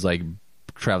versus like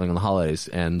traveling on the holidays.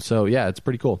 And so, yeah, it's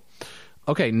pretty cool.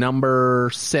 Okay.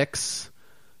 Number 6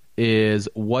 is,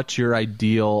 what's your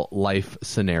ideal life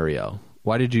scenario?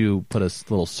 Why did you put a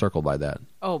little circle by that?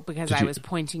 Oh, because I was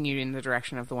pointing you in the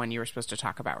direction of the one you were supposed to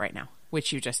talk about right now,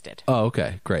 which you just did. Oh,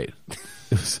 okay, great.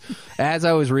 As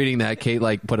I was reading that, Kate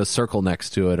put a circle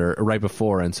next to it or right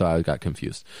before, and so I got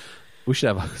confused. We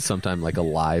should have sometime like a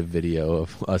live video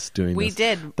of us doing we this. We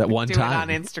did that one do time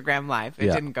it on Instagram Live.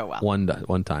 It didn't go well.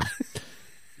 One time.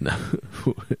 No,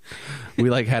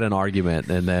 we had an argument,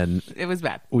 and then it was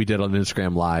bad. We did on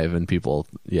Instagram Live, and people,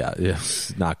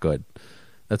 it's not good.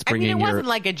 That's bringing it wasn't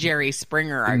like a Jerry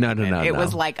Springer argument. No. It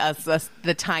was like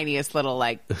the tiniest little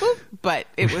boop, but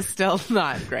it was still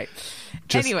not great.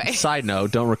 Anyway, side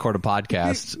note: don't record a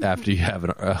podcast after you have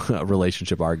a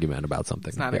relationship argument about something.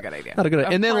 It's not a good idea. Not a good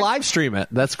idea. And then live stream it.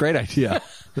 That's a great idea.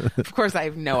 Of course, I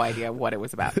have no idea what it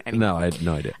was about. Anyway. No, I had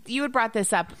no idea. You had brought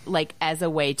this up as a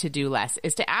way to do less,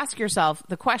 is to ask yourself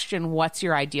the question, what's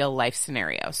your ideal life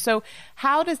scenario? So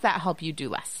how does that help you do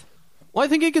less? Well, I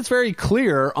think it gets very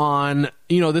clear on,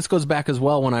 this goes back as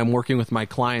well when I'm working with my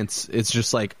clients. It's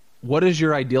just like, what is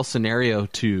your ideal scenario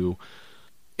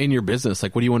in your business?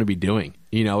 Like, what do you want to be doing,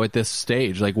 at this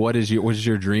stage? Like, what is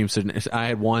your dream? I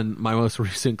had my most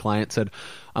recent client said,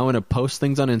 I want to post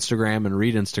things on Instagram and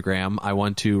read Instagram. I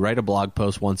want to write a blog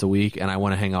post once a week, and I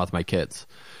want to hang out with my kids.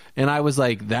 And I was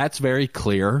like, that's very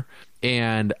clear.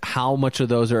 And how much of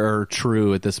those are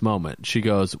true at this moment? She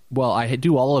goes, well, I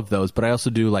do all of those, but I also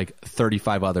do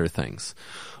 35 other things,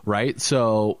 right?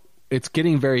 So it's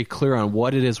getting very clear on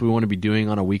what it is we want to be doing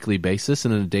on a weekly basis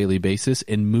and on a daily basis,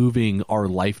 and moving our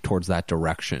life towards that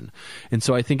direction. And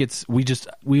so I think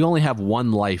we only have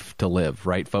one life to live,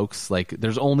 right, folks?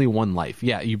 There's only one life.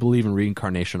 Yeah, you believe in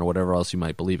reincarnation or whatever else you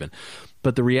might believe in.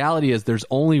 But the reality is there's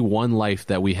only one life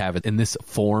that we have in this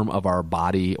form of our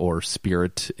body or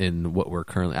spirit in what we're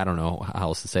currently, I don't know how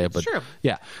else to say it, but sure.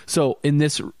 Yeah. So in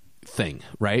this thing,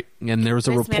 right? And there was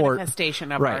a report.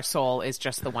 Manifestation of our soul is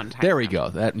just the one time. There we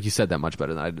go. You said that much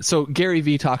better than I did. So Gary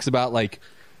Vee talks about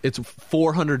it's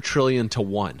 400 trillion to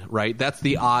 1, right? That's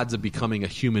the odds of becoming a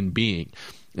human being.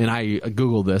 And I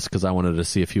Googled this because I wanted to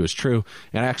see if he was true.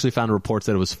 And I actually found reports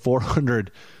that it was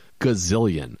 400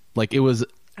 gazillion. It was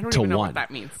I don't to even know 1. what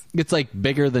that means. It's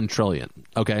bigger than trillion.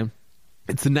 Okay.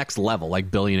 It's the next level,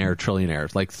 billionaire,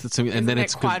 trillionaires, and then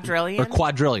it's quadrillion or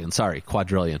quadrillion. Sorry,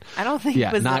 quadrillion. I don't think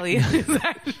bazillion is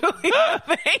actually a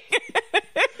thing.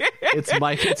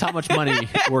 It's how much money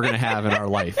we're gonna have in our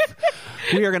life.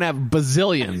 We are gonna have a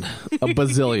bazillion.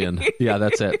 Yeah,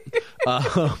 that's it.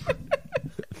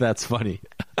 That's funny.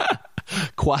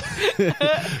 Quadzillion.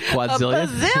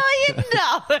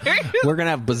 $1 We're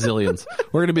gonna have bazillions.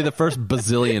 We're gonna be the first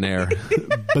bazillionaire.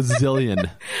 Bazillion.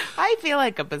 I feel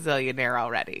like a bazillionaire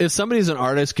already. If somebody's an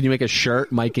artist, can you make a shirt,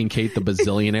 Mike and Kate the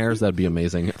Bazillionaires? That'd be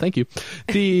amazing. Thank you.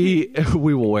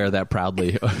 We will wear that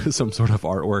proudly. Some sort of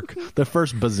artwork. The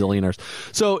first bazillionaires.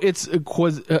 So it's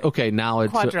okay. Now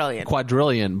it's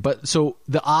quadrillion. But so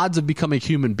the odds of becoming a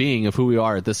human being of who we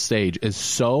are at this stage is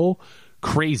so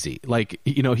crazy.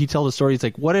 He tells a story. He's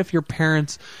like, what if your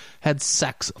parents had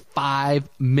sex 5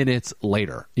 minutes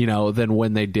later, than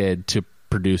when they did to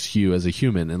produce you as a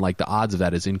human? And the odds of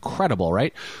that is incredible,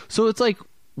 right? So it's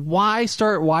why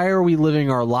are we living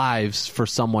our lives for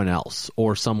someone else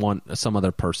or some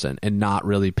other person and not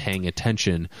really paying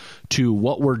attention to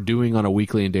what we're doing on a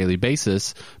weekly and daily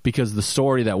basis? Because the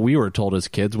story that we were told as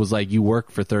kids was you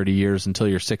work for 30 years until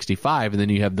you're 65, and then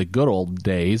you have the good old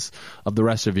days of the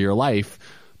rest of your life.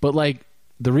 But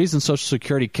the reason Social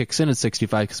Security kicks in at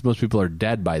 65 because most people are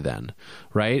dead by then,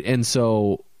 right? And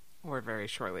so Or very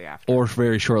shortly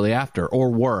after.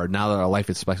 Or were, now that our life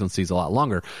expectancy is a lot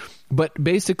longer. But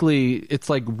basically, it's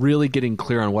really getting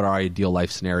clear on what our ideal life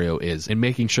scenario is and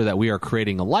making sure that we are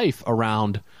creating a life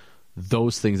around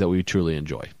those things that we truly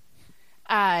enjoy.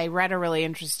 I read a really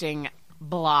interesting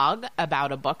blog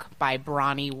about a book by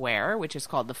Bronnie Ware, which is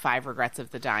called The 5 Regrets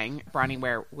of the Dying. Bronnie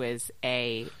Ware was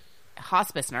a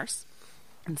hospice nurse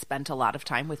and spent a lot of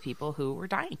time with people who were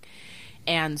dying.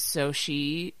 And so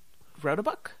she wrote a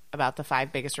book about the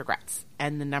 5 biggest regrets.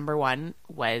 And the number one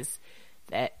was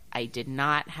that I did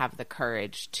not have the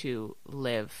courage to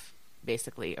live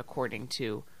basically according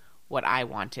to what I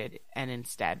wanted, and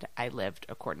instead I lived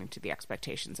according to the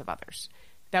expectations of others.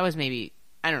 That was maybe,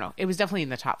 I don't know, it was definitely in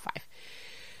the top 5.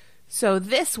 So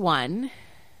this one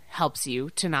helps you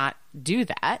to not do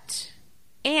that.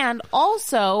 And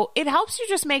also, it helps you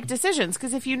just make decisions,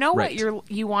 because if you know Right.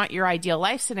 what you want your ideal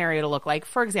life scenario to look like,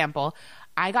 for example,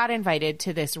 I got invited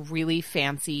to this really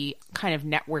fancy kind of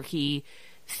networky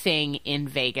thing in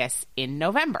Vegas in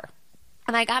November.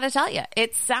 And I got to tell you,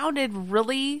 it sounded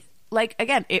really like,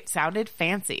 again, it sounded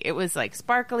fancy. It was like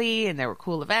sparkly and there were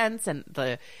cool events and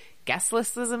the guest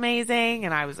list was amazing.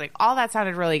 And I was like, all that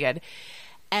sounded really good.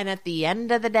 And at the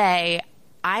end of the day,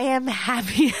 I am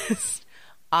happiest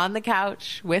on the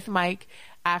couch with Mike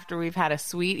after we've had a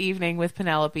sweet evening with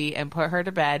Penelope and put her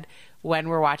to bed when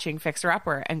we're watching Fixer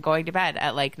Upper and going to bed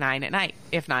at like 9 at night,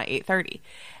 if not 8:30.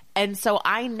 And so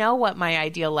I know what my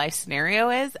ideal life scenario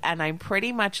is, and I'm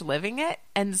pretty much living it.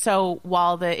 And so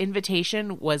while the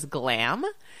invitation was glam,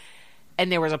 and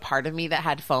there was a part of me that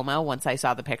had FOMO once I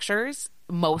saw the pictures,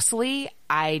 mostly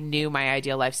I knew my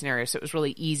ideal life scenario. So it was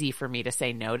really easy for me to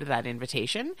say no to that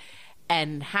invitation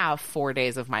and have 4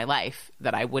 days of my life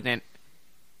that I wouldn't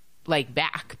like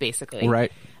back, basically.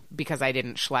 Right. Because I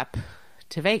didn't schlep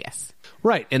to Vegas.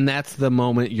 Right. And that's the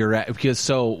moment you're at. Because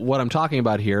so what I'm talking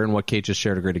about here, and what Kate just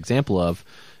shared a great example of,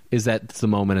 is that it's the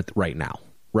moment right now.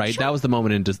 Right. Sure. That was the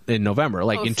moment in November.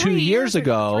 Like in 2 years 3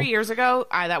 ago. years ago,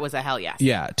 that was a hell yes.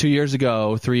 Yeah. 2 years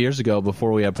ago, 3 years ago,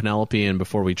 before we had Penelope and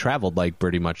before we traveled, like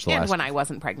pretty much the And last when I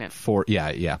wasn't pregnant. 4.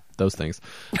 Yeah. Those things.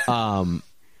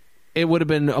 It would have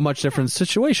been a much different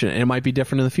situation, and it might be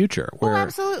different in the future. Well,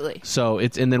 absolutely. So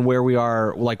and then where we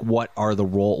are, like, what's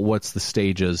the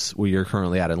stages where you're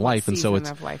currently at in life, and so season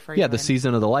it's of life are the you in?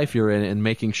 season of the life you're in, and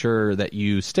making sure that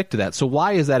you stick to that. So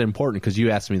why is that important? Because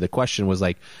you asked me, the question was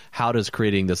like, how does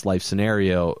creating this life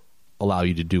scenario allow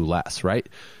you to do less? Right?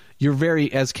 You're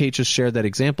as Kate just shared that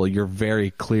example, you're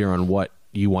very clear on what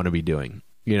you want to be doing.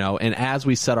 And as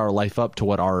we set our life up to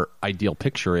what our ideal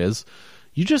picture is,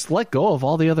 you just let go of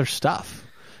all the other stuff.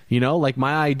 Like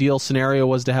my ideal scenario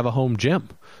was to have a home gym.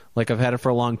 Like I've had it for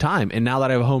a long time. And now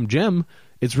that I have a home gym,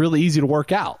 it's really easy to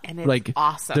work out. And it's like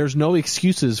awesome. There's no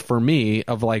excuses for me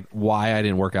of like why I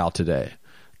didn't work out today.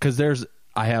 Cause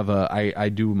I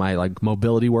do my like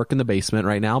mobility work in the basement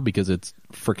right now because it's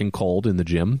freaking cold in the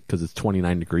gym because it's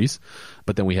 29 degrees.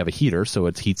 But then we have a heater, so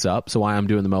it heats up. So while I'm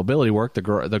doing the mobility work, the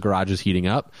garage is heating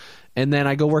up, and then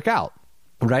I go work out.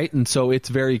 Right. And so it's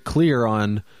very clear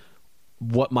on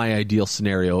what my ideal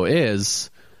scenario is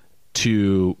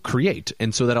to create.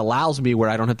 And so that allows me where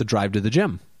I don't have to drive to the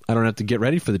gym. I don't have to get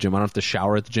ready for the gym. I don't have to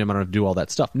shower at the gym. I don't have to do all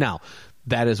that stuff. Now,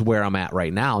 that is where I'm at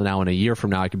right now. Now, in a year from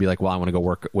now, I could be like, well, I want to go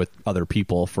work with other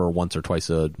people for once or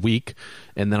twice a week.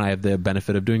 And then I have the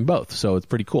benefit of doing both. So it's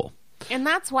pretty cool. And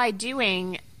that's why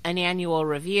doing an annual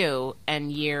review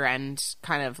and year-end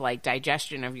kind of like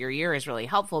digestion of your year is really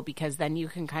helpful, because then you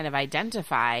can kind of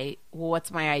identify, well, what's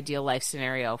my ideal life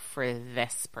scenario for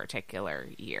this particular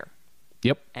year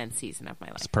Yep. and season of my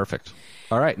life. It's perfect.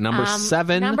 All right. Number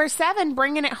 7. Number 7,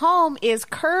 bringing it home, is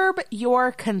curb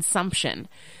your consumption.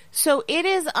 So it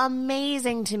is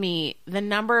amazing to me the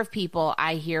number of people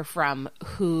I hear from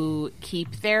who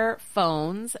keep their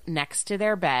phones next to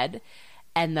their bed,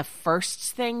 and the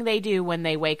first thing they do when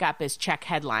they wake up is check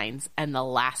headlines, and the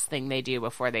last thing they do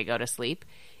before they go to sleep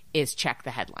is check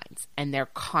the headlines. And they're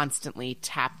constantly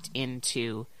tapped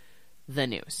into the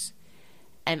news.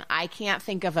 And I can't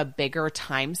think of a bigger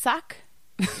time suck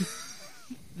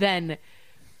than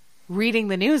reading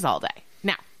the news all day.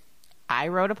 Now, I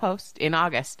wrote a post in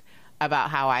August about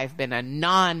how I've been a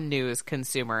non-news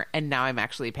consumer, and now I'm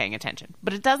actually paying attention.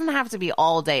 But it doesn't have to be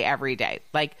all day, every day.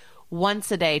 Like,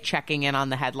 once a day checking in on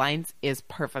the headlines is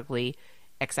perfectly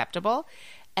acceptable.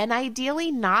 And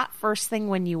ideally not first thing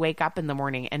when you wake up in the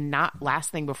morning, and not last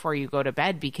thing before you go to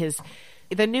bed, because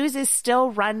the news is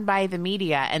still run by the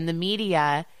media, and the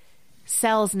media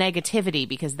sells negativity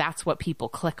because that's what people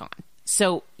click on.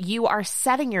 So you are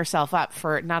setting yourself up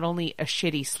for not only a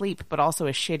shitty sleep, but also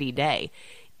a shitty day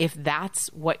if that's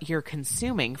what you're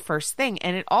consuming first thing.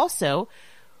 And it also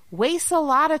wastes a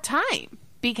lot of time,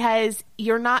 because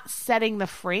you're not setting the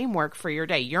framework for your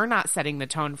day. You're not setting the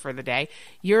tone for the day.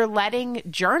 You're letting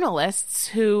journalists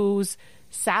whose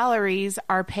salaries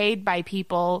are paid by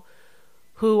people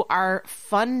who are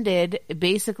funded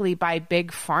basically by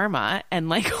big pharma and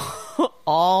like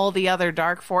all the other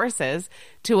dark forces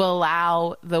to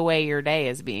allow the way your day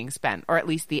is being spent, or at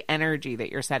least the energy that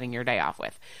you're setting your day off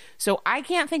with. So I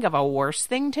can't think of a worse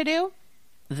thing to do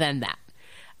than that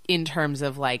in terms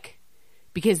of like,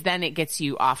 because then it gets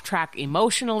you off track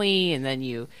emotionally, and then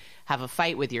you have a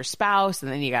fight with your spouse,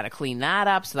 and then you got to clean that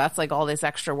up. So that's like all this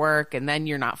extra work. And then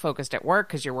you're not focused at work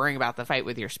because you're worrying about the fight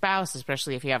with your spouse,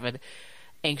 especially if you have an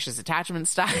anxious attachment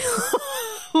style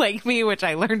like me, which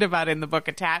I learned about in the book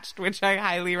Attached, which I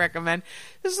highly recommend.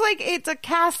 It's like, it's a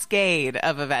cascade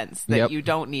of events that you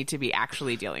don't need to be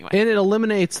actually dealing with. And it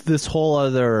eliminates this whole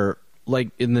other, like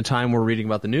in the time we're reading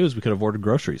about the news, we could have ordered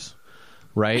groceries,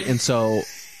 right? And so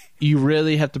you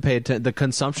really have to pay attention. The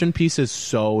consumption piece is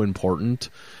so important.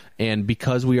 And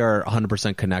because we are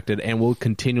 100% connected, and we'll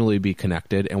continually be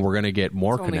connected, and we're going to get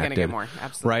more connected, only gonna get more,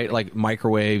 absolutely. Right? Like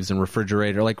microwaves and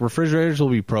refrigerators will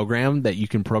be programmed that you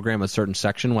can program a certain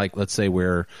section. Like let's say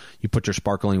where you put your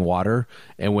sparkling water,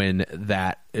 and when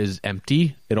that is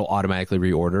empty, it'll automatically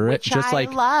reorder it.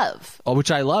 Which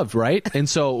I love, right? And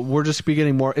so we're just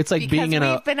getting more. It's like because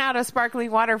we've been out of sparkling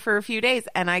water for a few days,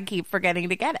 and I keep forgetting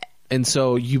to get it. And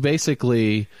so you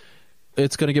basically,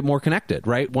 it's going to get more connected,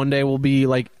 right? One day we'll be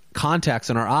like contacts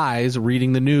in our eyes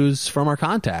reading the news from our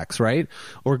contacts, right?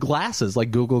 Or glasses, like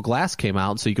Google Glass came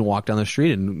out, so you can walk down the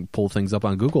street and pull things up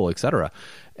on Google, etc.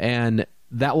 And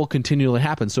that will continually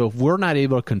happen. So if we're not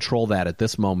able to control that at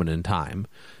this moment in time,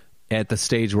 at the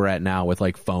stage we're at now with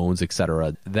like phones,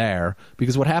 etc., there,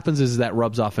 because what happens is that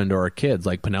rubs off into our kids.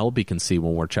 Like Penelope can see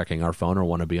when we're checking our phone or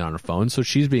want to be on our phone, so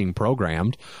she's being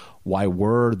programmed why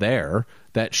we're there,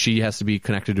 that she has to be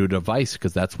connected to a device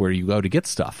because that's where you go to get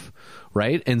stuff,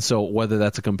 right? And so whether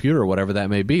that's a computer or whatever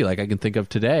that may be, like I can think of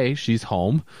today, she's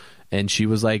home and she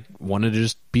was like, wanted to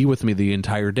just be with me the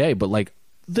entire day, but like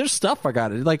there's stuff I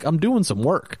got, like I'm doing some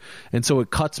work, and so it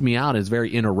cuts me out. It's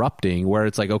very interrupting, where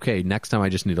it's like, okay, next time I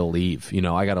just need to leave,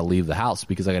 I got to leave the house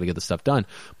because I got to get the stuff done.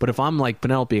 But if I'm like,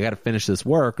 Penelope, I got to finish this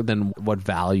work, then what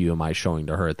value am I showing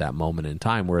to her at that moment in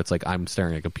time, where it's like I'm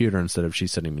staring at a computer instead of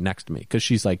she's sitting next to me, because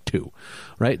she's like 2,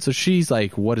 right? So she's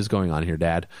like, what is going on here,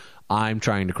 Dad? I'm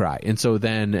trying to cry. And so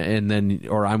then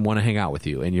or I want to hang out with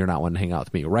you and you're not wanting to hang out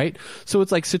with me, right? So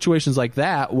it's like situations like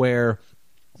that where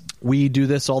we do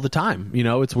this all the time.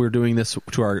 We're doing this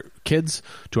to our kids,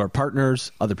 to our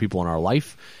partners, other people in our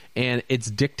life, and it's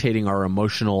dictating our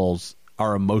emotions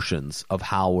of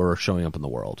how we're showing up in the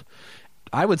world.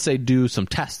 I would say do some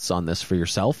tests on this for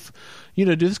yourself.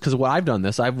 Do this, because what I've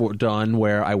done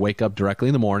where I wake up directly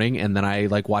in the morning and then I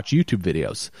like watch YouTube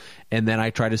videos and then I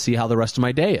try to see how the rest of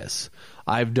my day is.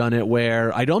 I've done it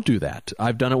where I don't do that.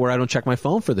 I've done it where I don't check my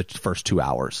phone for the first 2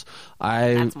 hours.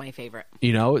 That's my favorite.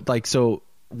 So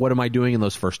what am I doing in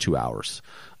those first 2 hours?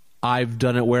 I've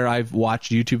done it where I've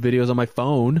watched YouTube videos on my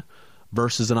phone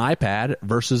versus an iPad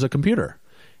versus a computer.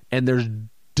 And there's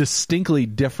distinctly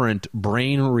different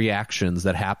brain reactions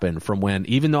that happen from when,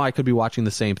 even though I could be watching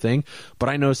the same thing, but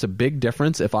I notice a big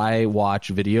difference if I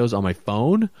watch videos on my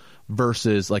phone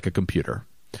versus like a computer,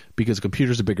 because a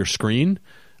computer's a bigger screen.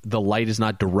 The light is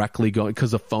not directly going, because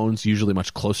the phone's usually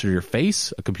much closer to your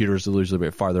face. A computer is usually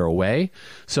a bit farther away.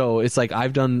 So it's like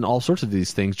I've done all sorts of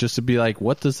these things just to be like,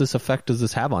 what does this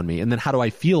have on me? And then how do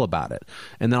I feel about it?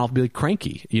 And then I'll be like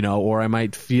cranky, or I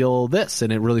might feel this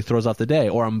and it really throws off the day,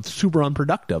 or I'm super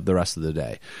unproductive the rest of the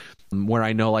day, where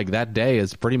I know like that day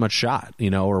is pretty much shot,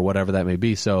 or whatever that may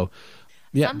be. So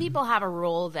yeah. Some people have a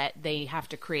rule that they have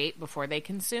to create before they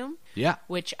consume. Yeah.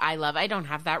 Which I love. I don't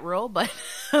have that rule, but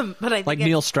I think like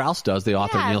Neil Strauss does, the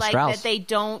author Neil Strauss. That they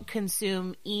don't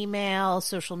consume email,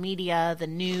 social media, the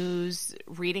news,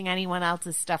 reading anyone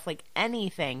else's stuff, like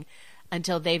anything,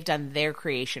 until they've done their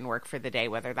creation work for the day,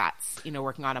 whether that's,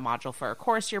 working on a module for a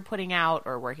course you're putting out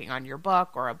or working on your book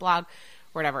or a blog,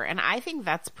 whatever. And I think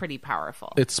that's pretty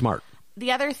powerful. It's smart.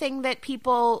 The other thing that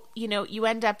people, you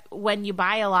end up, when you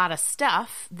buy a lot of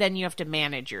stuff, then you have to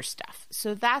manage your stuff.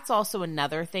 So that's also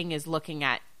another thing, is looking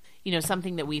at,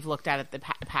 something that we've looked at the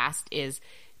past is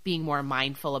being more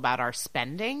mindful about our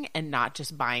spending and not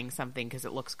just buying something because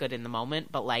it looks good in the moment,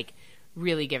 but like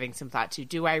really giving some thought to,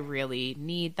 do I really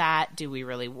need that? Do we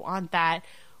really want that?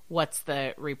 What's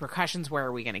the repercussions? Where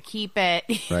are we going to keep it?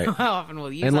 Right. How often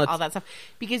we'll use it? All that stuff.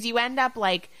 Because you end up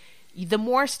like, the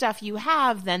more stuff you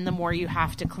have, then the more you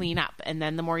have to clean up, and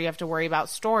then the more you have to worry about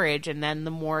storage, and then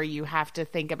the more you have to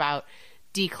think about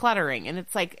decluttering. And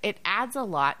it's like, it adds a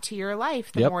lot to your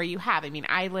life the more you have. I mean,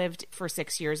 I lived for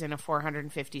 6 years in a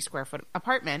 450 square foot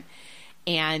apartment,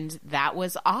 and that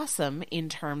was awesome in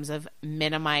terms of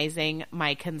minimizing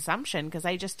my consumption because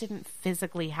I just didn't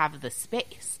physically have the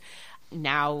space.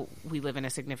 now we live in a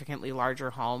significantly larger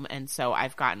home, and so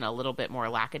I've gotten a little bit more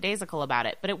lackadaisical about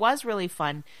it. But it was really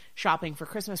fun shopping for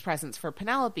Christmas presents for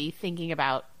Penelope, thinking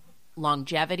about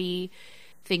longevity,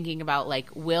 thinking about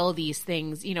like, will these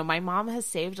things, you know, my mom has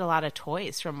saved a lot of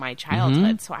toys from my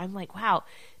childhood. So I'm like, wow,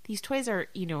 these toys are,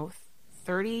 you know,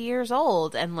 30 years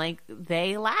old and like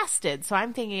they lasted. So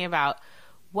I'm thinking about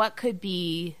what could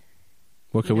be,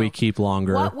 what could we keep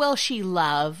longer? What will she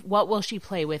love? What will she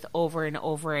play with over and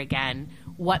over again?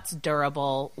 What's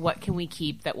durable? What can we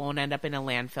keep that won't end up in a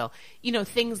landfill? You know,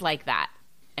 things like that,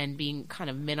 and being kind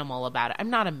of minimal about it. I'm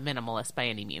not a minimalist by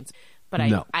any means, but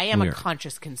I am a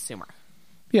conscious consumer.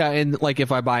 Yeah, and like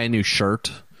if I buy a new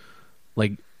shirt,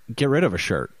 like get rid of a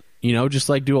shirt. You know, just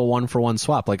like do a 1-for-1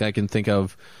 swap. Like I can think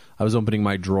of, I was opening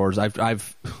my drawers.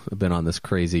 I've been on this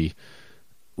crazy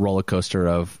roller coaster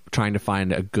of trying to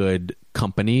find a good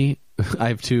company. I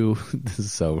have two. This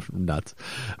is so nuts,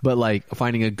 but like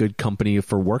finding a good company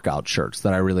for workout shirts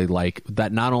that I really like,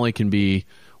 that not only can be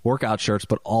workout shirts,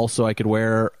 but also I could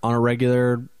wear on a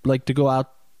regular, like to go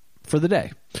out for the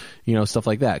day, you know, stuff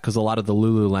like that. Because a lot of the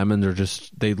Lululemons are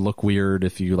just, they look weird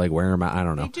if you like wear them out. I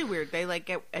don't know. They do weird. They like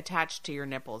get attached to your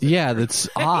nipples. Yeah, that's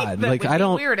odd. That like would I be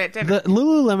don't. weird at dinner. The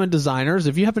Lululemon designers,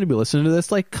 if you happen to be listening to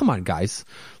this, like, come on, guys,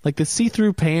 like the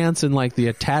see-through pants and like the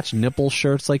attached nipple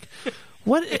shirts, like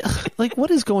what, like what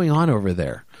is going on over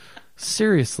there?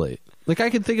 Seriously, like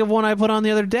I can think of one I put on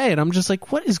the other day, and I'm just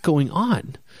like, what is going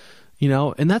on? You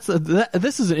know, and this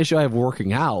is an issue I have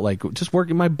working out. Like just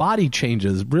working, my body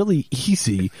changes really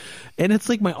easy, and it's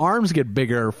like my arms get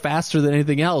bigger faster than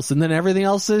anything else, and then everything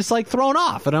else is like thrown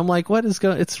off, and I'm like, what is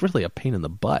going? It's really a pain in the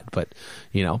butt, but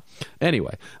you know,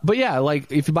 anyway. But yeah,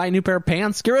 like if you buy a new pair of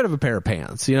pants, get rid of a pair of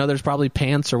pants. You know, there's probably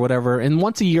pants or whatever, and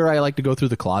once a year I like to go through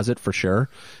the closet for sure,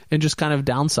 and just kind of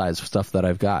downsize stuff that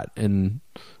I've got and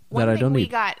that I don't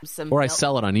need, or I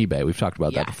sell it on eBay. We've talked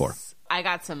about that before. I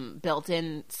got some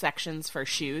built-in sections for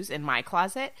shoes in my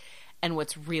closet, and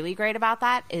what's really great about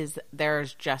that is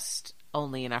there's just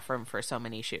only enough room for so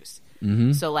many shoes.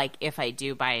 Mm-hmm. So, like, if I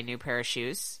do buy a new pair of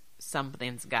shoes,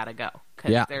 something's got to go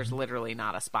because there's literally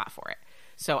not a spot for it.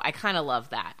 So I kind of love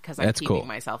that because I'm keeping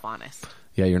myself honest.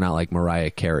 Yeah, you're not like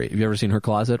Mariah Carey. Have you ever seen her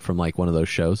closet from like one of those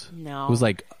shows? No. It was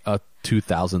like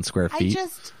 2,000 square feet.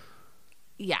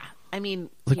 I mean,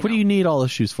 like, what do you need all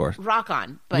those shoes for? Rock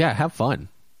on. But yeah, have fun.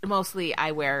 Mostly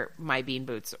I wear my bean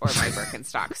boots or my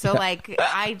Birkenstock. So like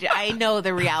I know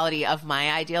the reality of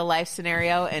my ideal life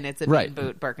scenario, and it's a bean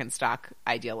boot Birkenstock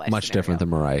ideal life Much scenario. Different than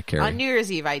Mariah Carey. On New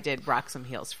Year's Eve I did rock some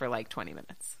heels for like 20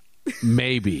 minutes.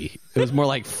 Maybe. It was more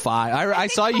like 5. I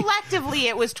saw you. Collectively,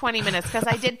 it was 20 minutes because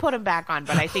I did put them back on,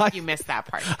 but I think you missed that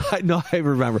part. I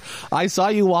remember. I saw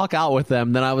you walk out with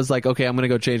them. Then I was like, okay, I'm going to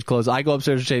go change clothes. I go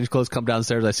upstairs to change clothes, come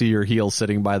downstairs. I see your heels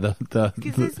sitting by the.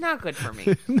 Because it's not good for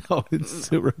me. No, it's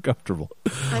super comfortable.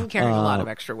 I'm carrying a lot of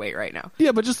extra weight right now.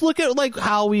 Yeah, but just look at like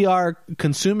how we are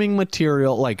consuming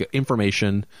material, like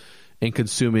information, and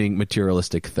consuming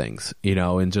materialistic things, you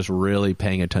know, and just really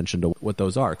paying attention to what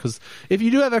those are. Because if you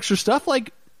do have extra stuff,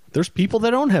 like there's people that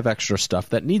don't have extra stuff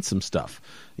that need some stuff.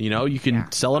 You know, you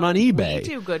can sell it on eBay. We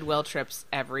do Goodwill trips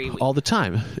every week. All the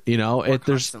time. You know,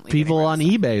 there's people on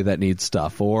eBay that need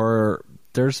stuff, or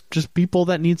there's just people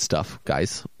that need stuff,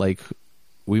 guys. Like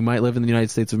we might live in the United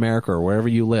States of America or wherever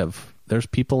you live. There's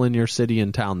people in your city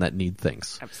and town that need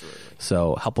things. Absolutely.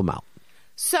 So help them out.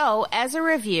 So as a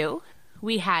review,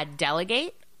 we had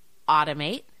delegate,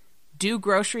 automate, do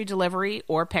grocery delivery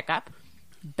or pickup,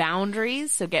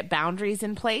 boundaries, so get boundaries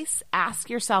in place, ask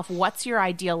yourself what's your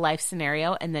ideal life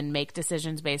scenario and then make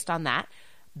decisions based on that,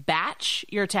 batch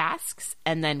your tasks,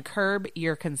 and then curb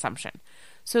your consumption.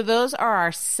 So those are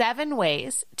our 7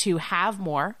 ways to have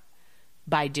more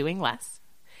by doing less.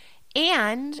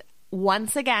 And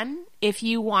once again, if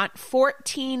you want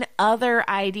 14 other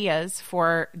ideas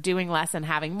for doing less and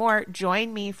having more,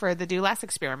 join me for the Do Less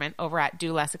Experiment over at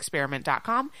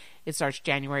dolessexperiment.com. It starts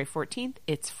January 14th.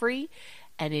 It's free,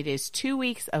 and it is 2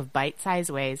 weeks of bite-sized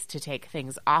ways to take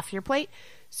things off your plate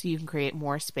so you can create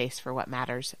more space for what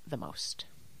matters the most.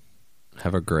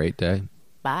 Have a great day.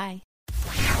 Bye.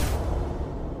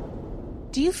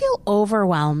 Do you feel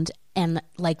overwhelmed and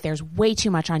like there's way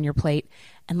too much on your plate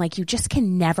and like you just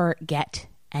can never get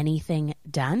anything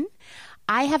done?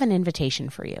 I have an invitation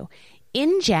for you.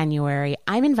 In January,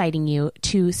 I'm inviting you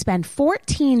to spend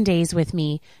 14 days with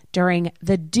me during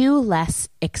the Do Less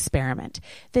Experiment.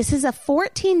 This is a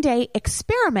 14-day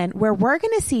experiment where we're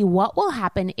going to see what will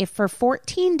happen if for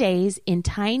 14 days in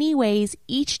tiny ways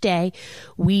each day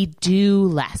we do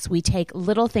less. We take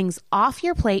little things off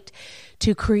your plate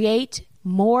to create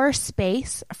more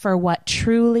space for what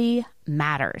truly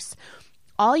matters.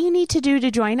 All you need to do to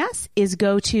join us is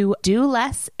go to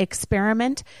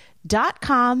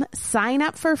dolessexperiment.com, sign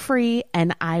up for free,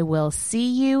 and I will see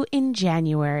you in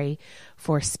January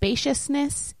for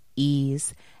spaciousness,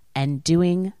 ease, and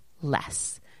doing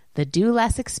less. The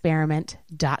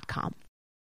dolessexperiment.com.